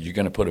 Yeah. You're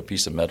going to put a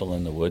piece of metal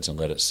in the woods and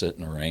let it sit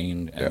in the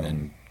rain and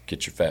then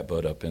get your fat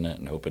butt up in it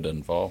and hope it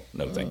doesn't fall?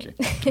 No, thank you.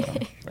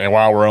 And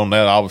while we're on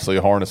that, obviously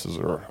harnesses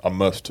are a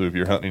must too. If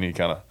you're hunting any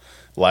kind of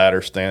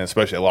ladder stand,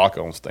 especially a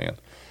lock-on stand,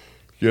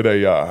 get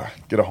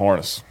a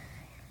harness.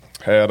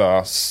 Had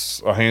a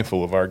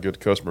handful of our good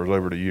customers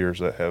over the years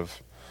that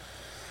have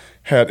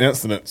had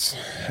incidents,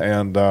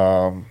 and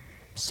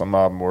some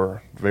of them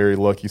were very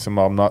lucky, some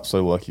of them not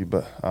so lucky,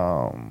 but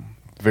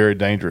very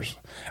dangerous.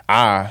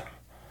 I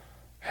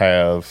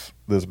have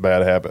this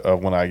bad habit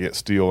of when I get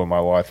still in my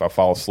life, I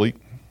fall asleep.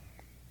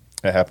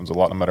 It happens a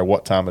lot, no matter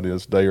what time it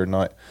is, day or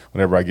night.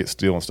 Whenever I get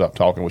still and stop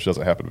talking, which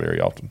doesn't happen very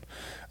often,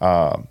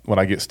 when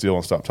I get still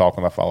and stop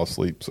talking, I fall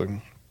asleep. So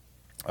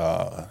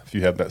if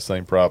you have that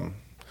same problem,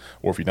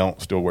 or if you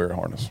don't, still wear a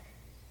harness.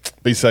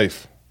 Be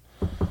safe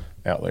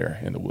out there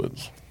in the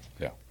woods.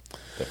 Yeah,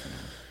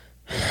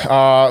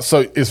 definitely.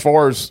 So as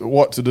far as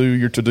what to do,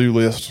 your to-do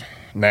list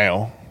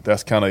now,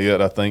 that's kind of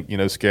it. I think, you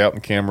know, scouting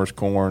cameras,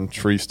 corn,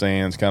 tree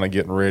stands, kind of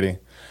getting ready.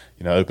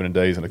 You know, opening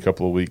days in a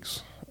couple of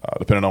weeks.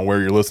 Depending on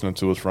where you're listening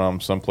to us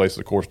from, some places,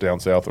 of course, down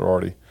south are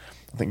already,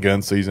 I think,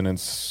 gun season in,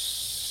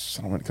 I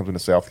don't know when it comes into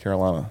South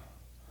Carolina.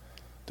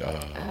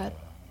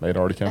 May it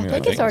already come in? I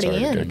think it's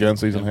already in. Gun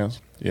season has?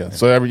 Yeah.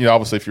 So,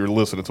 obviously, if you're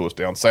listening to us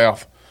down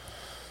south,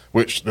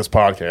 which this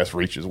podcast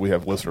reaches, we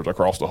have listeners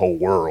across the whole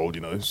world,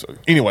 you know. So,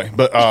 anyway,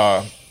 but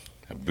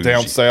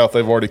down south,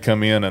 they've already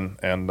come in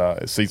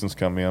and season's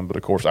come in. But,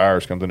 of course,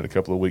 ours comes in a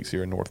couple of weeks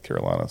here in North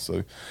Carolina.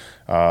 So,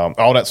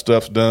 all that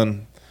stuff's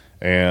done.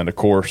 And, of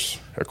course,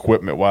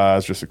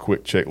 equipment-wise, just a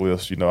quick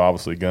checklist. You know,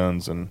 obviously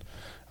guns and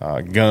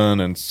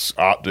gun and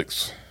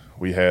optics.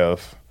 We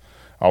have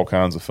all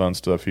kinds of fun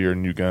stuff here,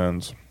 new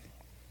guns.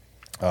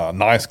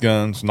 Nice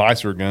guns,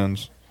 nicer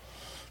guns,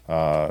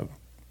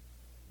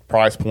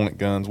 price point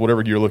guns,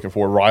 whatever you're looking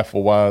for,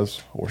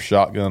 rifle-wise or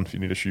shotgun. If you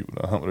need to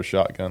hunt with a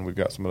shotgun, we've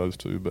got some of those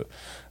too. But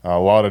a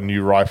lot of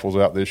new rifles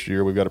out this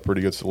year. We've got a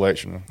pretty good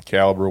selection,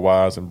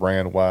 caliber-wise and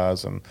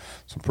brand-wise, and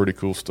some pretty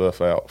cool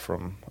stuff out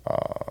from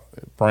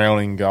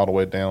Browning all the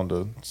way down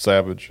to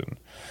Savage and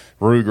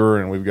Ruger.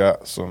 And we've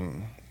got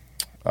some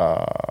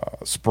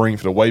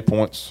Springfield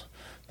Waypoints.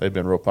 They've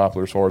been real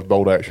popular as far as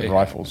bolt-action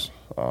rifles.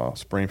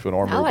 Springfield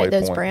Armory. I like Waypoint.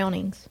 those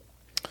Brownings.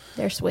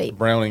 They're sweet.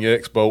 Browning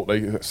X-Bolt,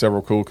 they have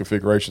several cool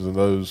configurations of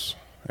those.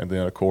 And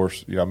then, of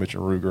course, I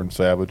mentioned Ruger and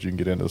Savage. You can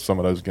get into some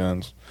of those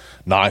guns.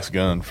 Nice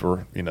gun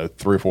for,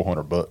 $300 or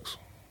 $400.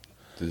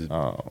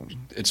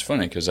 It's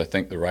funny because I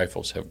think the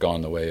rifles have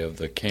gone the way of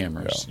the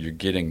cameras. Yeah. You're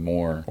getting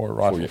more. Or a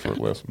rifle for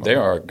less money.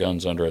 There are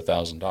guns under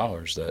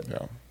 $1,000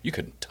 that you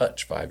couldn't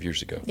touch 5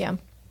 years ago. Yeah.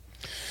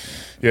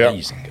 Yeah.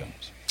 Amazing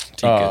guns.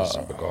 Tikas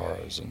and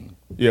Bagaras and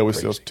we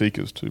sell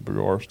Tikas too,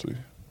 Bagaras too.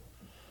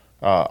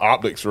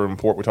 Optics are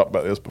important. We talked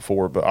about this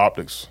before, but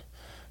optics,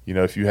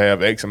 if you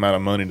have X amount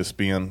of money to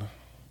spend,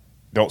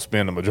 don't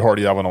spend the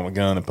majority of it on a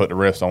gun and put the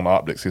rest on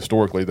optics.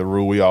 Historically, the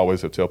rule we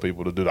always have tell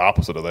people to do the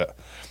opposite of that.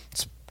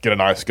 Get a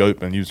nice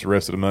scope and use the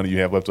rest of the money you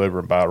have left over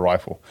and buy a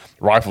rifle.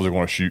 Rifles are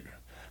going to shoot.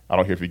 I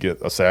don't care if you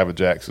get a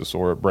Savage Axis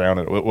or a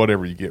Browning,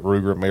 whatever you get,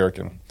 Ruger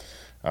American.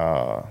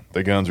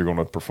 The guns are going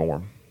to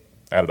perform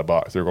out of the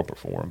box. They're going to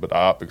perform. But the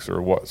optics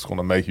are what's going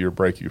to make you or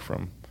break you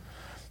from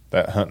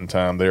that hunting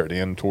time there at the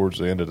end, towards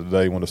the end of the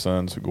day when the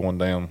sun's going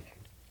down.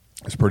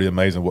 It's pretty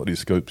amazing what these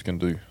scopes can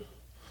do.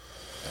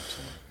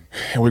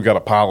 And we've got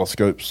a pile of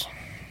scopes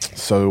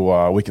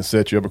So we can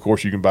set you up. Of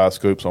course, you can buy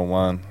scopes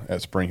online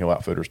at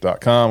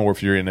springhilloutfitters.com, or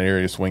if you're in the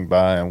area, swing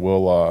by and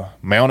we'll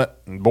mount it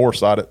and bore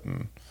sight it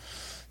and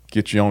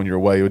get you on your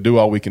way. We'll do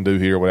all we can do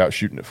here without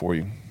shooting it for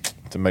you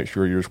to make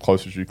sure you're as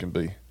close as you can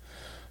be.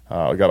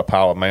 We got a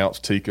pile of mounts.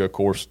 Tikka, of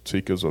course.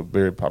 Tikka's a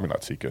very, probably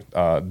not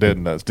Tikka, Dead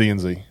Nuts,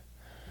 D&Z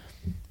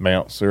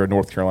mounts. They're a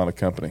North Carolina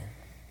company.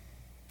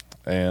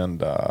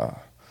 And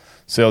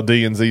sell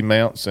D&Z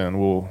mounts, and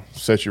we'll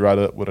set you right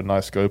up with a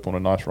nice scope on a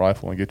nice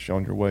rifle and get you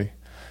on your way.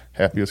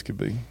 Happy as could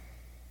be.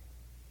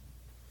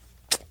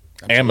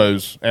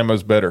 Ammo's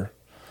better.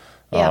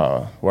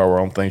 Yeah. While we're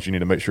on things you need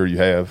to make sure you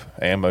have.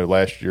 Ammo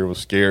last year was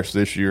scarce.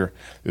 This year,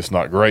 it's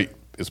not great.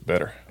 It's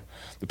better,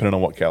 depending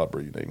on what caliber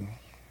you need.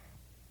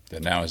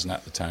 Then now is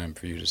not the time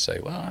for you to say,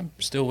 well, I'm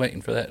still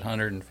waiting for that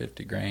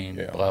 150 grain,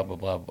 blah, blah,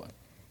 blah, blah.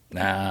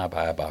 Nah,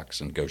 buy a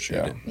box and go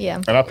shoot it. Yeah.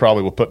 And I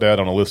probably will put that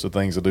on a list of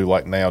things to do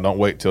like now. Don't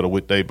wait till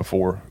the day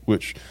before,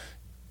 which,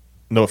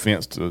 no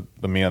offense to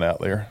the men out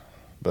there,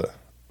 but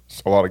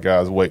a lot of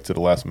guys wait to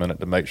the last minute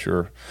to make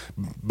sure.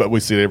 But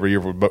we see it every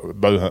year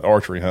for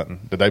archery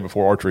hunting. The day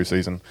before archery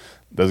season,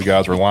 those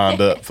guys were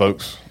lined up,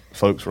 folks.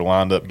 Folks were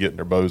lined up getting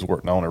their bows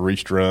working on it,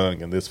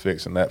 restrung and this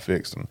fixed and that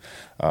fixed. And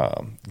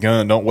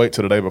gun, don't wait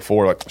till the day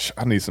before. Like,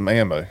 I need some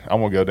ammo. I'm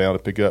going to go down to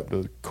pick up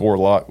the core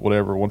lock,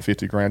 whatever,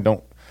 150 grand.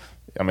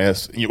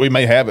 We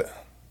may have it,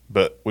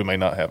 but we may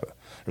not have it.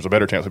 There's a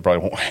better chance we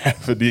probably won't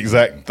have the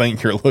exact thing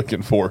you're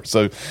looking for.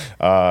 So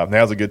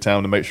now's a good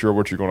time to make sure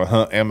what you're going to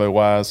hunt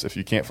ammo-wise. If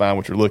you can't find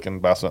what you're looking,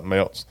 buy something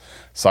else.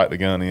 Sight the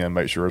gun in,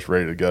 make sure it's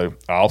ready to go.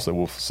 I also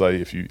will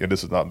say, and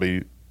this is not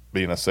being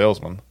a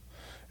salesman,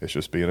 it's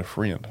just being a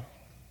friend.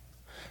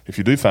 If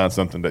you do find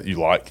something that you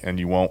like and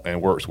you want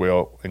and works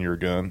well in your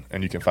gun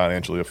and you can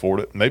financially afford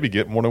it, maybe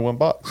get more than one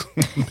box.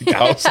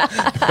 Because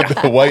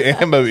the way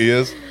ammo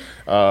is,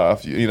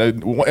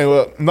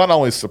 not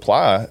only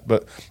supply,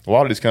 but a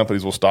lot of these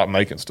companies will stop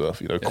making stuff.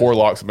 Core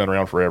locks have been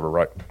around forever,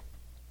 right?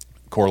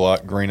 Core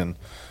lock, green and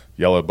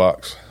yellow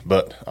box.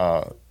 But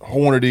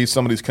Hornady,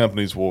 some of these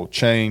companies will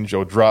change.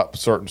 They'll drop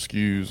certain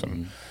SKUs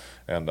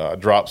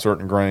and drop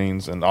certain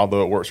grains. And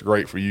although it works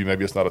great for you,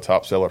 maybe it's not a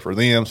top seller for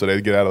them. So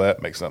they get out of that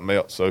and make something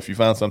else. So if you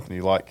find something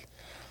you like,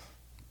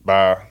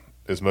 buy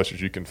as much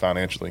as you can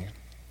financially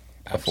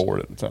afford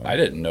at the time. I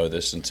didn't know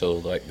this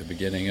until like the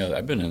beginning of.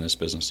 I've been in this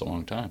business a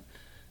long time.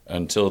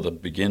 Until the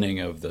beginning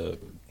of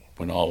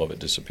when all of it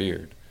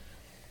disappeared,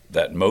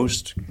 that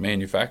most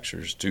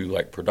manufacturers do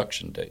like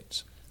production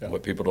dates. Yeah.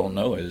 What people don't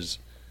know is,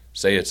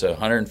 say it's a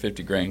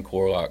 150 grain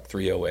core lock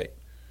 308.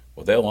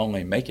 Well, they'll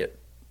only make it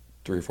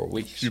 3 or 4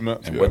 weeks,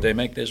 and what they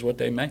make is what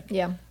they make.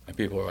 Yeah. And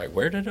people are like,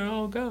 where did it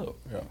all go?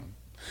 Yeah.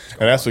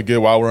 And that's a good.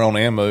 While we're on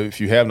ammo, if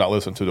you have not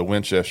listened to the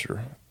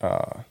Winchester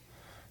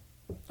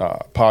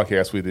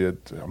podcast we did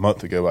a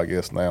month ago, I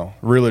guess now.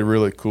 Really,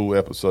 really cool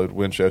episode.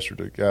 Winchester,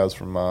 the guys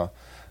from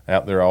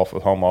out there off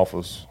of home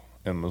office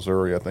in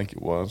Missouri, I think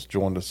it was,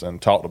 joined us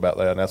and talked about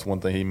that. And that's one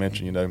thing he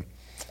mentioned,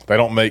 they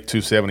don't make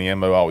 270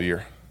 ammo all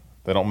year.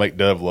 They don't make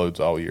dove loads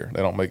all year.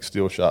 They don't make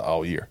steel shot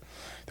all year.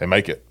 They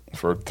make it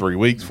for 3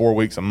 weeks, 4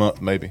 weeks, a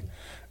month maybe.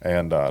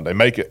 And they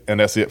make it, and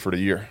that's it for the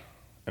year.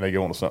 And they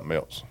go on to something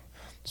else.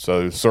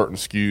 So certain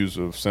SKUs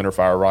of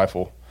centerfire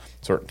rifle,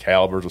 certain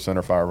calibers of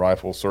centerfire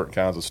rifle, certain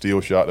kinds of steel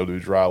shot, they'll do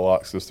dry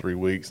locks this 3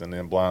 weeks, and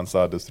then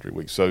blindside this 3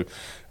 weeks. So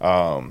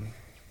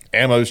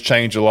ammo's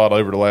changed a lot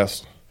over the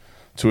last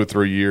 2 or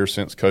 3 years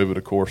since COVID,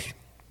 of course,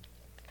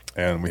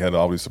 and we had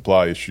all these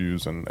supply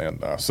issues. And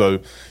so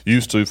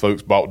used to,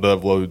 folks bought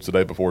dove loads the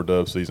day before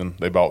dove season.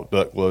 They bought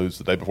duck loads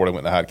the day before they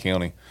went to Hyde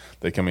County.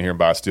 They come in here and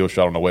buy a steel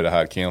shot on the way to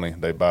Hyde County.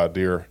 They buy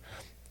deer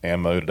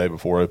ammo the day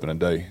before opening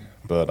day.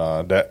 But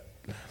that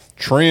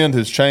trend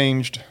has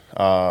changed.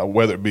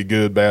 Whether it be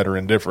good, bad, or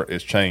indifferent,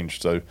 it's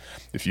changed. So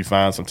if you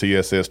find some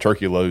TSS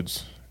turkey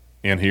loads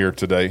in here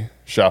today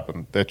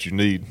shopping that you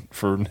need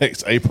for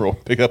next April,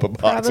 pick up a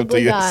box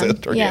Probably of TSS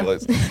turkey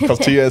loads, because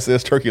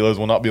TSS turkey loads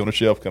will not be on the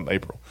shelf come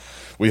April.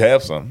 We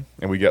have some,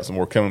 and we got some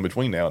more coming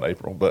between now and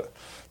April, but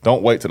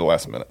don't wait to the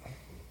last minute.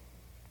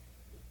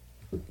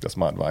 That's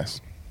my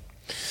advice.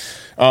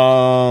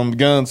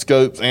 Gun,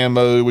 scopes,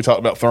 ammo. We talked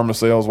about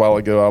thermocells a while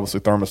ago. Obviously,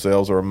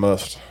 thermocells are a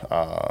must.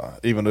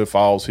 Even though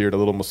fall's here, the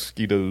little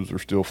mosquitoes are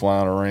still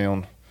flying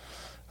around.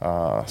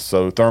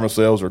 So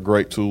thermocells are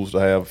great tools to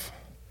have.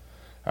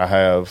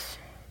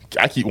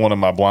 I keep one in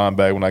my blind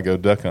bag when I go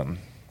duck hunting.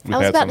 I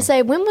was about to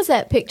say, when was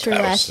that picture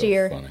last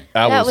year? Funny.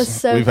 That was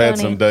so funny. We've had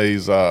some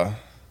days.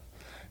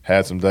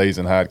 Had some days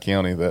in Hyde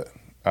County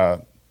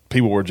that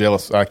people were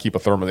jealous. I keep a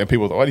thermocell, and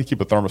people thought, why do you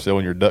keep a thermocell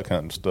in your duck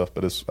hunting stuff?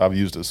 But I've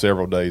used it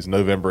several days,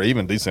 November,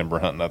 even December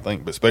hunting, I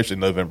think, but especially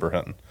November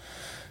hunting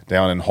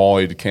down in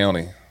Hoyt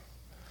County.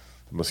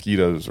 The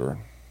mosquitoes are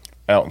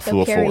out in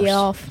full force.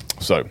 Off.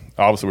 So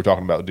obviously we're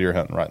talking about deer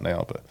hunting right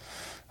now,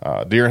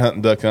 but deer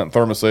hunting, duck hunting,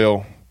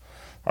 thermocell.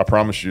 I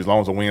promise you, as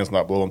long as the wind's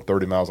not blowing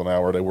 30 miles an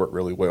hour, they work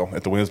really well.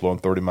 If the wind's blowing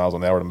 30 miles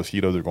an hour, the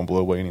mosquitoes are going to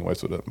blow away anyway,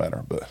 so it doesn't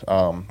matter. But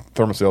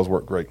thermocells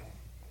work great.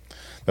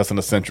 That's an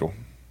essential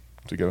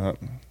to go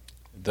hunting.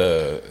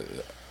 To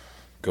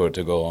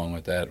go along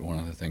with that, one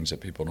of the things that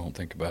people don't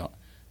think about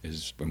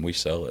is when we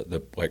sell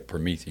it, like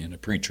Promethean, a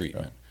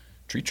pre-treatment.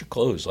 Treat your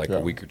clothes like a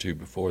week or two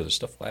before. The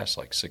stuff lasts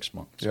like 6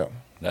 months. Yeah.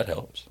 That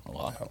helps a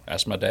lot.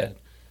 Ask my dad.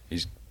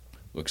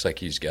 Looks like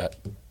he's got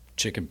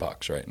chicken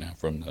pox right now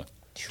from the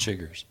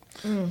chiggers.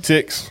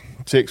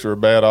 Ticks are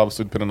bad,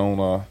 obviously, depending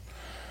on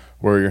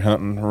where you're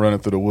hunting, running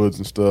through the woods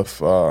and stuff.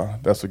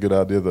 That's a good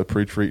idea. The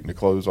pre-treating the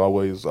clothes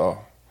always.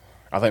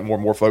 I think more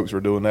and more folks are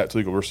doing that too,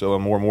 because we're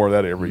selling more and more of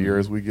that every year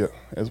as we go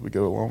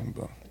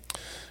along.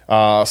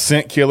 But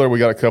scent killer, we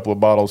got a couple of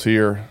bottles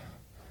here.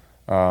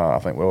 I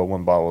think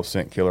one bottle of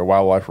scent killer.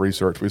 Wildlife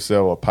Research. We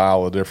sell a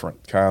pile of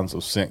different kinds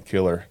of scent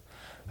killer.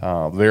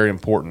 Very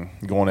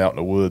important going out in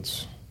the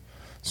woods.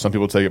 Some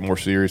people take it more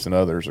serious than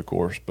others, of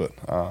course, but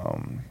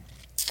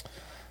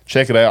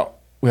check it out.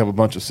 We have a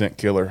bunch of scent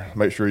killer.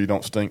 Make sure you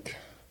don't stink.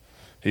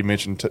 He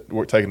mentioned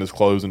taking his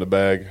clothes in the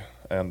bag,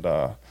 and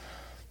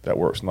that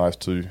works nice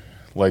too.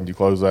 Laying your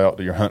clothes out,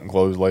 your hunting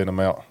clothes, laying them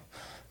out,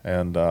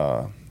 and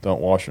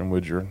don't wash them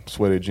with your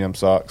sweaty gym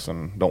socks,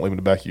 and don't leave them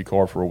in the back of your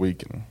car for a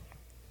week.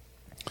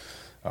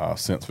 And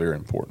scent's very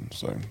important.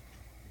 So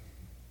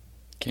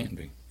can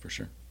be for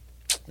sure.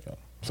 Yeah.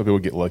 Some people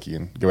get lucky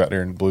and go out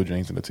there in blue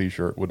jeans and a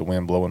t-shirt with the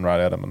wind blowing right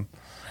at them, and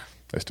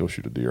they still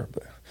shoot a deer.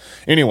 But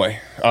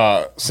anyway,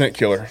 scent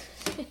killer.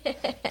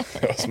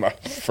 That was my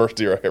first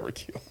deer I ever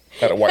killed.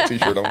 I had a white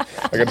t-shirt on.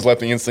 I just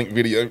left the NSYNC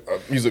video,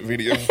 music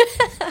video,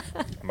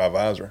 my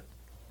visor.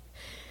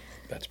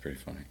 That's pretty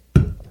funny.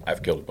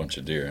 I've killed a bunch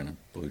of deer in a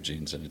blue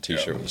jeans and a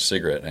t-shirt with a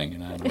cigarette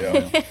hanging out.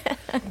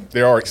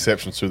 There are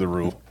exceptions to the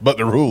rule, but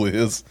the rule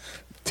is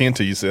tend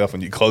to yourself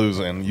and you close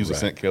and use a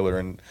scent killer.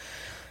 And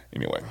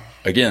anyway,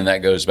 again, that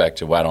goes back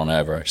to why don't I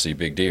ever see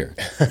big deer?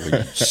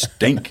 We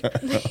stink.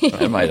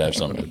 That might have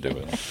something to do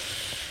with it.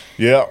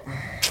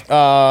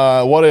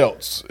 Yeah. What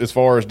else as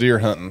far as deer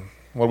hunting?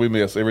 What do we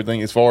miss?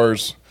 Everything as far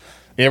as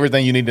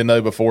everything you need to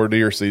know before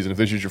deer season. If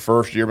this is your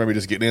first year, maybe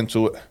just get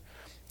into it.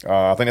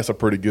 I think that's a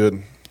pretty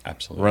good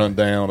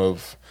rundown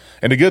of.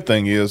 And the good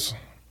thing is,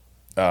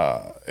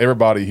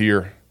 everybody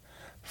here,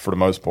 for the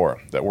most part,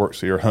 that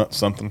works here hunts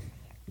something.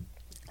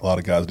 A lot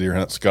of guys deer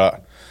hunt.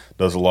 Scott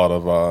does a lot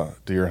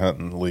of deer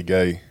hunting. Lee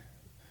Gay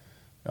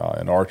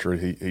in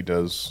archery, he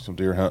does some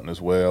deer hunting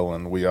as well.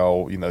 And we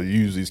all,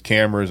 use these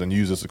cameras and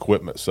use this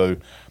equipment. So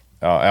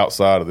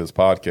outside of this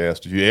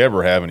podcast, if you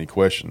ever have any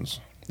questions,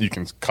 you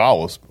can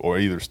call us or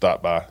either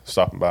stop by.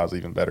 Stopping by is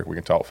even better. We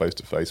can talk face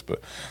to face.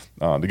 But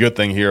the good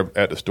thing here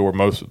at the store,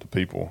 most of the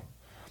people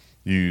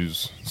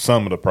use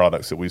some of the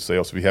products that we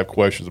sell. So if you have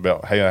questions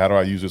about, hey, how do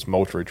I use this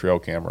Moultrie trail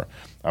camera,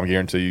 I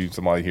guarantee you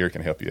somebody here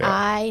can help you out.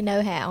 I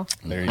know how.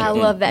 I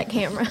love that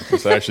camera.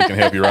 This actually can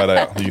help you right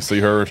out. You see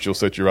her, she'll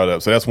set you right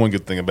up. So that's one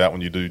good thing about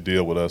when you do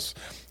deal with us,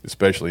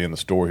 especially in the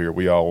store here.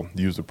 We all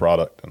use the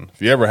product. And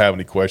if you ever have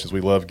any questions,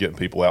 we love getting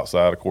people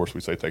outside. Of course,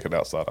 we say take it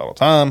outside all the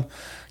time.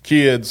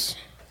 Kids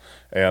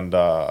and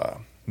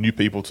new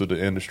people to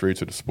the industry,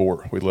 to the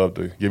sport. We love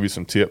to give you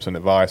some tips and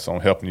advice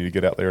on helping you to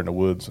get out there in the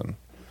woods and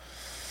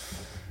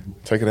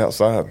take it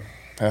outside.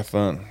 Have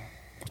fun.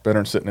 It's better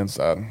than sitting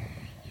inside.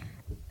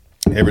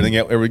 Everything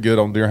else, every good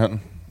on deer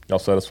hunting? Y'all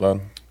satisfied?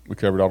 We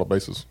covered all the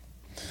bases.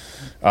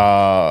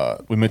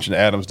 We mentioned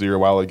Adams deer a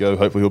while ago.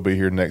 Hopefully he'll be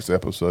here next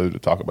episode to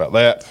talk about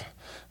that.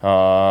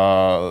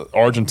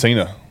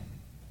 Argentina.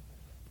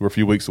 We're a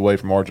few weeks away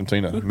from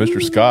Argentina.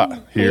 Mr. Scott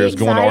here is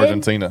going to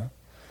Argentina.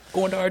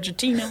 Going to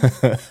Argentina.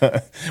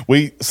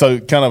 So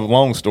kind of a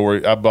long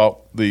story. I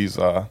bought these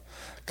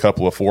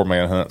couple of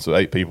 4-man hunts. So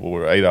 8 people,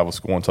 or 8 of us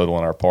going total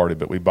in our party,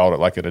 but we bought it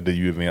like at a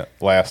DU event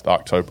last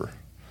October.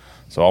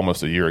 So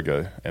almost a year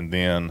ago. And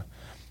then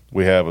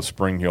we have a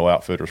Spring Hill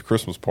Outfitters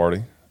Christmas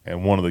party.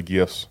 And one of the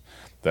gifts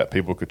that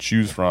people could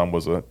choose from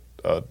was a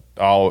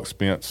all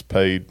expense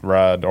paid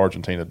ride to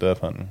Argentina dove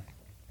hunting.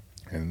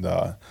 And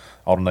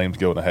all the names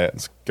go in the hat.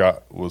 And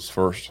Scott was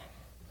first.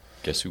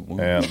 Guess who won?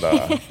 And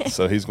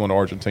so he's going to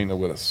Argentina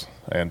with us.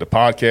 And the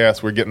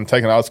podcast, we're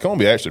taking all, it's going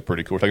to be actually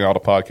pretty cool. We're taking all the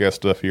podcast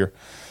stuff here,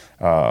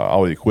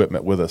 all the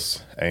equipment with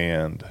us,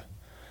 and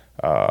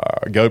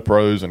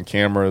GoPros and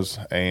cameras.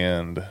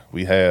 And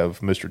we have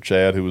Mr.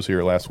 Chad, who was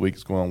here last week,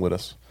 is going with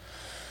us.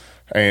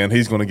 And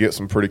he's going to get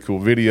some pretty cool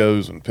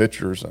videos and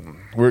pictures. And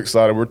we're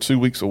excited. We're 2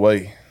 weeks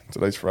away.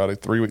 Today's Friday.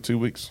 2 weeks. 2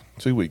 weeks.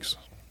 2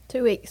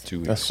 weeks. 2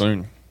 weeks. That's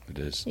soon. It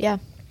is. Yeah.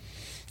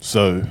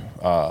 So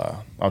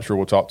I'm sure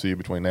we'll talk to you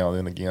between now and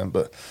then again.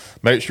 But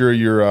make sure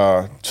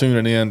you're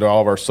tuning in to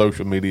all of our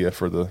social media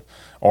for the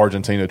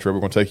Argentina trip.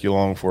 We're going to take you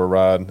along for a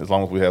ride as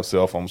long as we have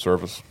cell phone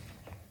service.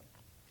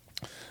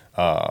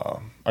 I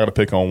got to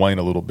pick on Wayne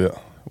a little bit.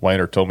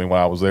 Wayner told me when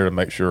I was there to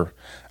make sure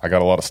I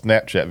got a lot of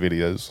Snapchat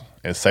videos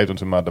and saved them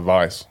to my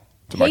device,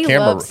 to my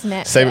camera,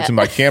 save it to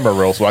my camera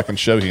roll so I can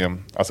show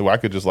him. I said, well, I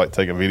could just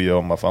take a video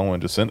on my phone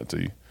and just send it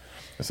to you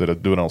instead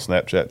of doing it on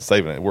Snapchat and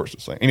saving it. It works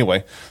the same.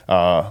 Anyway,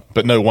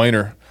 but no,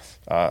 Wayner,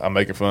 I'm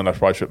making fun. I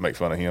probably shouldn't make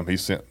fun of him. He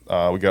sent,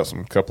 we got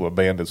some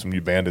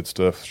new banded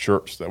stuff,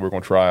 shirts that we're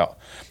going to try out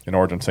in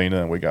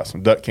Argentina, and we got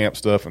some duck camp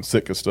stuff and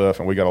Sitka stuff,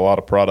 and we got a lot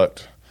of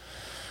product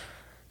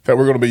that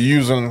we're going to be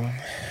using,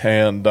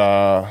 and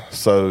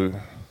so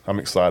I'm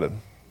excited.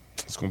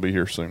 It's going to be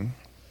here soon.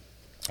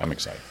 I'm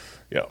excited.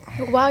 Yeah.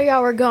 While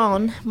y'all were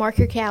gone, mark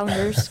your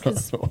calendars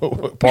because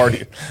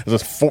Party.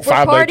 It's a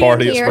 5-day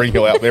party at here. Spring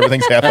Hill Outfitters.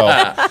 Everything's half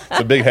off. It's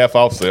a big half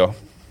off sale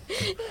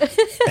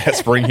at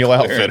Spring Hill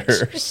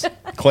Outfitters.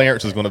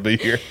 Clarence is going to be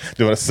here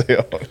doing a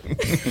sale.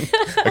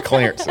 A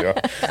clearance sale.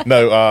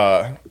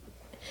 No.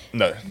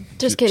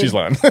 Just kidding. She's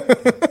lying.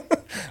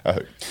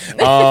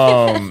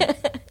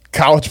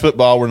 College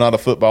football. We're not a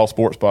football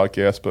sports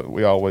podcast, but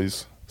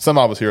some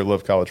of us here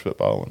love college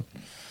football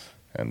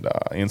and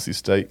NC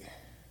State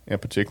in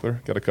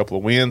particular. Got a couple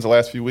of wins the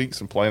last few weeks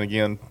and playing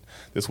again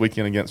this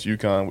weekend against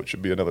UConn, which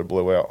should be another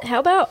blowout. How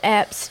about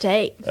App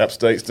State? App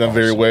State's done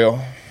very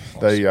well.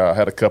 They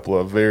had a couple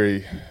of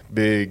very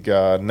big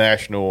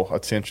national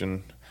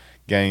attention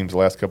games the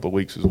last couple of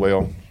weeks as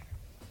well.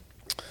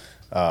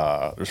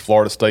 There's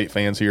Florida State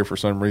fans here for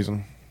some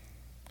reason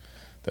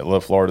that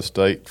love Florida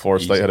State.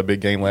 Florida State had a big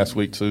game last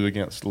week, too,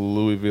 against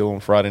Louisville on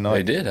Friday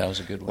night. They did. That was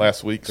a good one.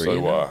 Last week.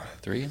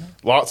 3-0.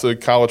 Lots of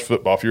college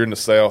football. If you're in the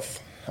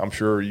South, I'm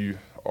sure you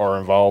are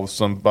involved.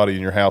 Somebody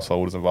in your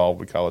household is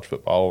involved with college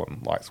football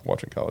and likes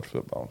watching college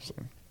football. So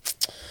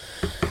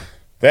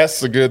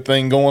that's a good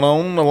thing going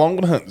on along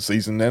with hunting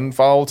season and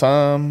fall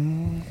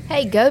time.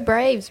 Hey, go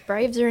Braves!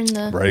 Braves are in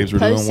the Braves are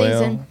doing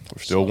postseason. well.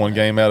 We're still one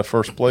game out of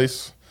first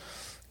place.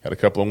 Got a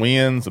couple of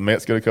wins. The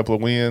Mets get a couple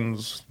of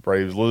wins.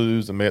 Braves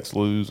lose. The Mets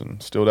lose,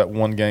 and still that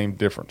one game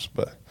difference.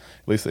 But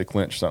at least they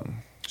clinched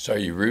something. So are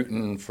you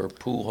rooting for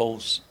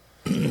Pujols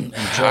and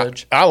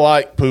Judge? I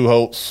like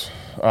Pujols.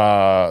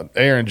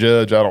 Aaron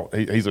Judge,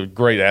 he's a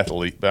great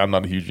athlete, but I'm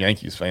not a huge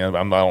Yankees fan.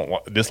 I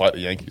don't dislike the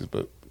Yankees,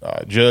 but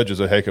Judge is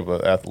a heck of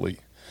an athlete.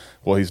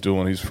 What he's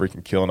doing, he's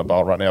freaking killing the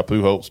ball right now.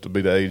 Pujols, to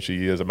be the age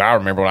he is. I mean, I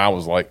remember when I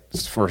was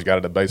first got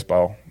into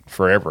baseball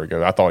forever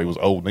ago. I thought he was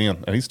old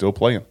then, and he's still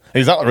playing.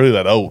 He's not really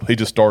that old. He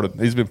just started.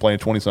 He's been playing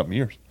 20-something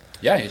years.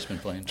 Yeah, he's been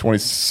playing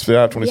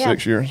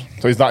 26 years.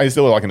 So he's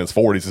still like in his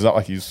 40s. It's not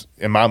like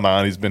in my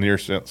mind, he's been here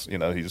since,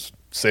 he's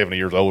 70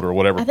 years old or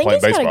whatever I think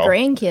playing he's baseball. got a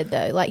grandkid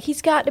though. Like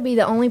he's got to be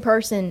the only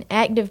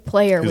active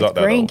player He's with not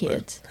that old,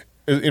 grandkids.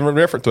 in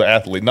reference to an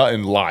athlete, not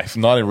in life,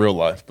 not in real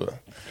life, but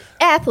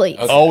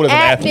Athletes. old as an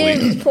Active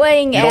athlete.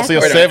 playing You don't see a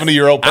athletes.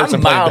 70-year-old person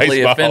I'm playing mildly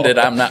baseball. offended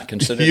I'm not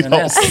considered You an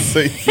don't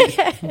athlete.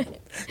 see.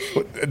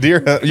 You're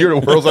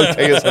the world's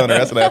okayest hunter.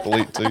 That's an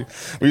athlete, too.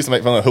 We used to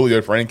make fun of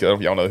Julio Franco.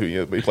 Y'all know who he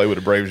is, but he played with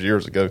the Braves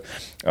years ago.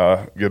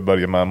 Good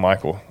buddy of mine,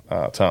 Michael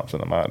Thompson,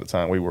 and mine at the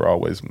time, we were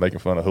always making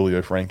fun of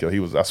Julio Franco.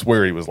 I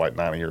swear he was like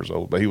 90 years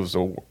old, but he was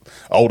the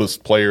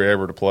oldest player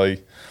ever to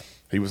play.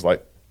 He was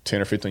like 10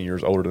 or 15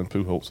 years older than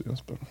Pujols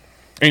is. But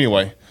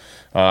anyway,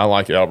 I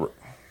like Albert.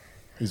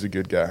 He's a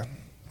good guy.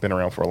 Been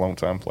around for a long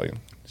time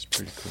playing. It's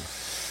pretty cool.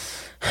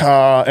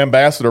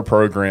 Ambassador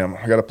program.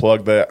 I got to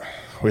plug that.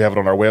 We have it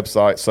on our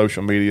website,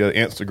 social media,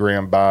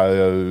 Instagram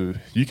bio.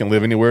 You can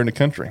live anywhere in the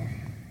country.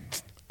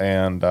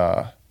 And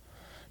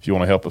if you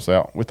want to help us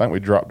out, we think we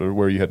dropped the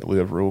where you had to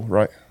live rule,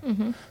 right?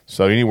 Mm-hmm.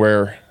 So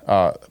anywhere,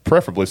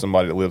 preferably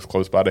somebody that lives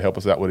close by to help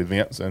us out with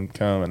events and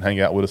come and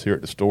hang out with us here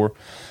at the store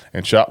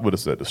and shop with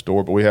us at the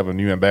store. But we have a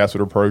new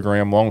ambassador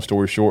program. Long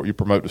story short, you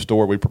promote the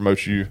store, we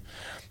promote you.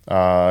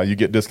 You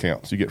get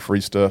discounts. You get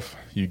free stuff.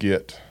 You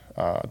get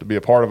to be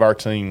a part of our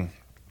team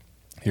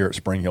here at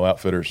Spring Hill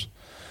Outfitters.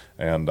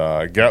 And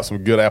got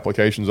some good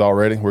applications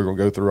already. We're going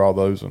to go through all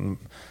those and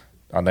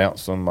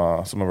announce some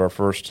of our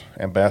first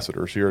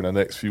ambassadors here in the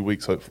next few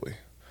weeks, hopefully.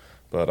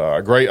 But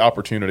a great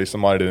opportunity,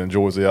 somebody that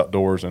enjoys the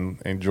outdoors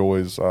and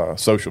enjoys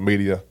social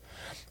media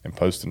and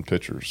posting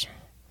pictures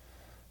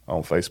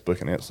on Facebook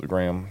and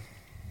Instagram.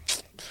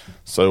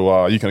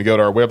 So you can go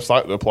to our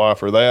website to apply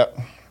for that.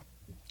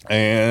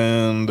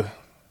 And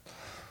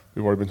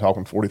we've already been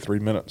talking 43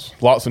 minutes.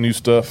 Lots of new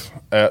stuff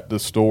at the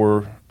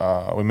store.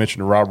 We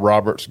mentioned Rob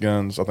Roberts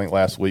guns. I think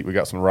last week we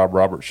got some Rob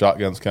Roberts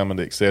shotguns coming.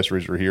 The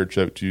accessories are here,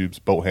 choke tubes,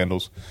 bolt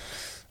handles,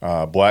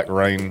 Black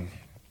Rain.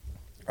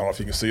 I don't know if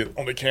you can see it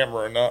on the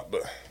camera or not,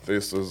 but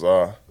this is,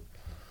 you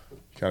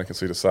kind of can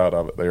see the side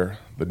of it there.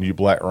 The new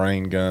Black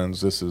Rain guns.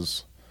 This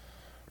is,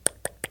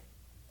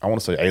 I want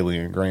to say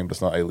alien green, but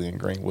it's not alien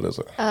green. What is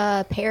it?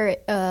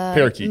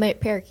 Parakeet.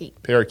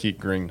 Parakeet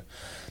green.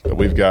 But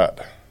we've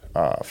got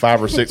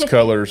 5 or 6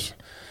 colors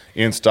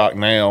in stock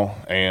now,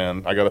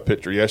 and I got a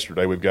picture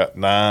yesterday. We've got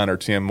 9 or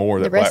 10 more.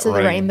 The rest of the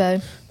rainbow.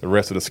 The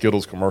rest of the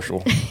Skittles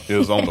commercial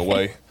is on the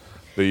way.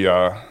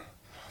 The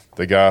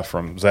guy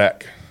from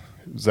Zach,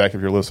 if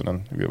you're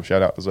listening, give a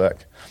shout out to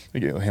Zach.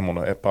 We get him on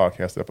a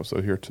podcast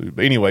episode here too.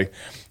 But anyway,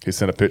 he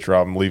sent a picture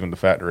of him leaving the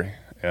factory,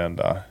 and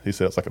he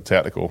said it's like a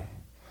tactical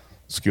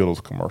Skittles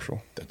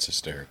commercial. That's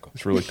hysterical.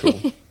 It's really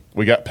cool.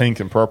 We got pink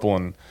and purple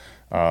and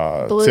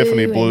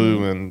Tiffany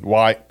blue and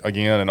white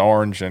again, and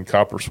orange and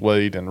copper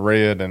suede and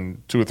red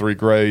and 2 or 3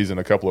 grays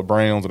and a couple of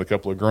browns and a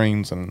couple of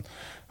greens and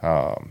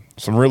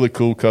some really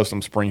cool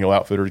custom Spring Hill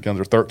Outfitters guns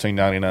are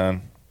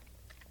 $13.99.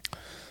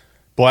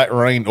 Black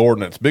Rain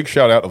Ordnance, big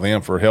shout out to them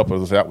for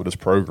helping us out with this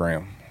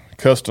program.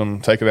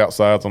 Custom, take it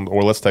outside,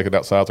 or let's take it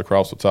outside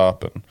across the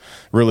top, and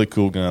really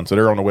cool guns. So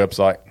they're on the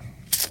website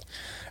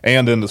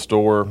and in the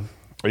store.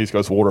 East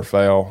Coast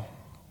Waterfowl,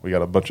 we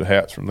got a bunch of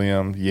hats from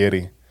them.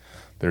 Yeti.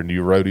 their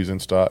new roadies in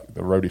stock.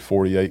 The Roadie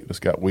 48 that's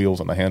got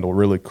wheels on the handle.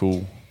 Really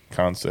cool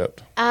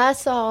concept. I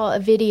saw a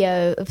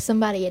video of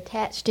somebody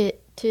attached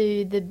it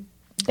to the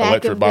back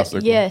Electric of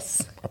bicycle.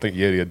 Yes, I think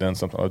Yeti had done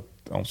something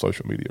on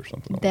social media or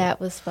something. that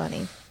was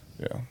funny.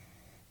 Yeah.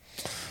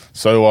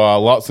 So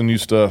lots of new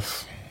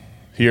stuff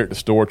here at the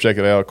store. Check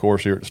it out, of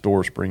course, here at the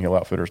store,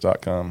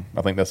 SpringHillOutfitters.com.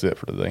 I think that's it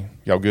for today.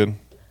 Y'all good?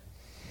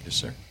 Yes,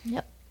 sir.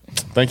 Yep.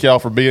 Thank y'all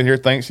for being here.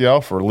 Thanks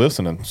y'all for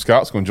listening.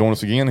 Scott's going to join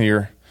us again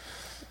here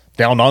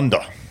down under.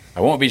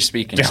 I won't be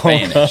speaking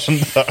Spanish,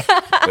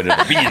 but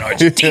it'll be in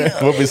Argentina.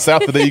 We'll be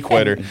south of the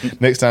equator.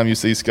 Next time you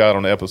see Scott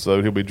on the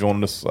episode, he'll be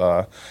joining us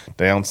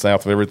down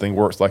south. If everything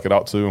works like it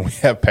ought to, and we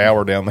have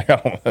power down there. I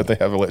don't know if they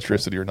have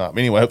electricity or not.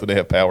 But anyway, hopefully they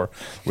have power.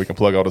 We can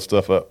plug all this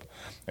stuff up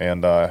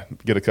and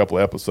get a couple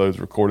of episodes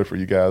recorded for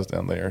you guys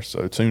down there.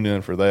 So tune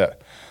in for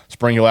that.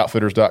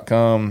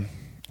 SpringHillOutfitters.com,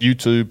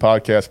 YouTube,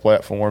 podcast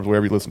platforms,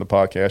 wherever you listen to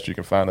podcasts, you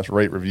can find us.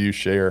 Rate, review,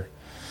 share.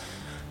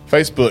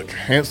 Facebook,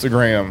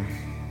 Instagram.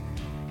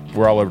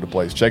 We're all over the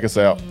place. Check us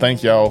out.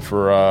 Thank y'all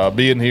for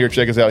being here.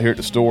 Check us out here at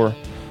the store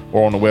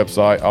or on the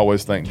website. I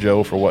always thank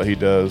Joe for what he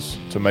does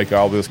to make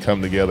all this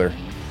come together.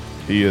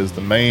 He is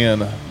the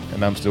man,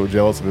 and I'm still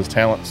jealous of his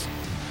talents.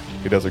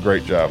 He does a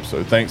great job.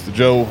 So thanks to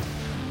Joe.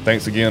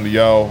 Thanks again to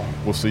y'all.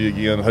 We'll see you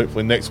again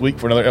hopefully next week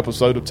for another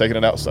episode of Taking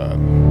It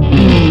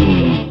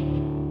Outside.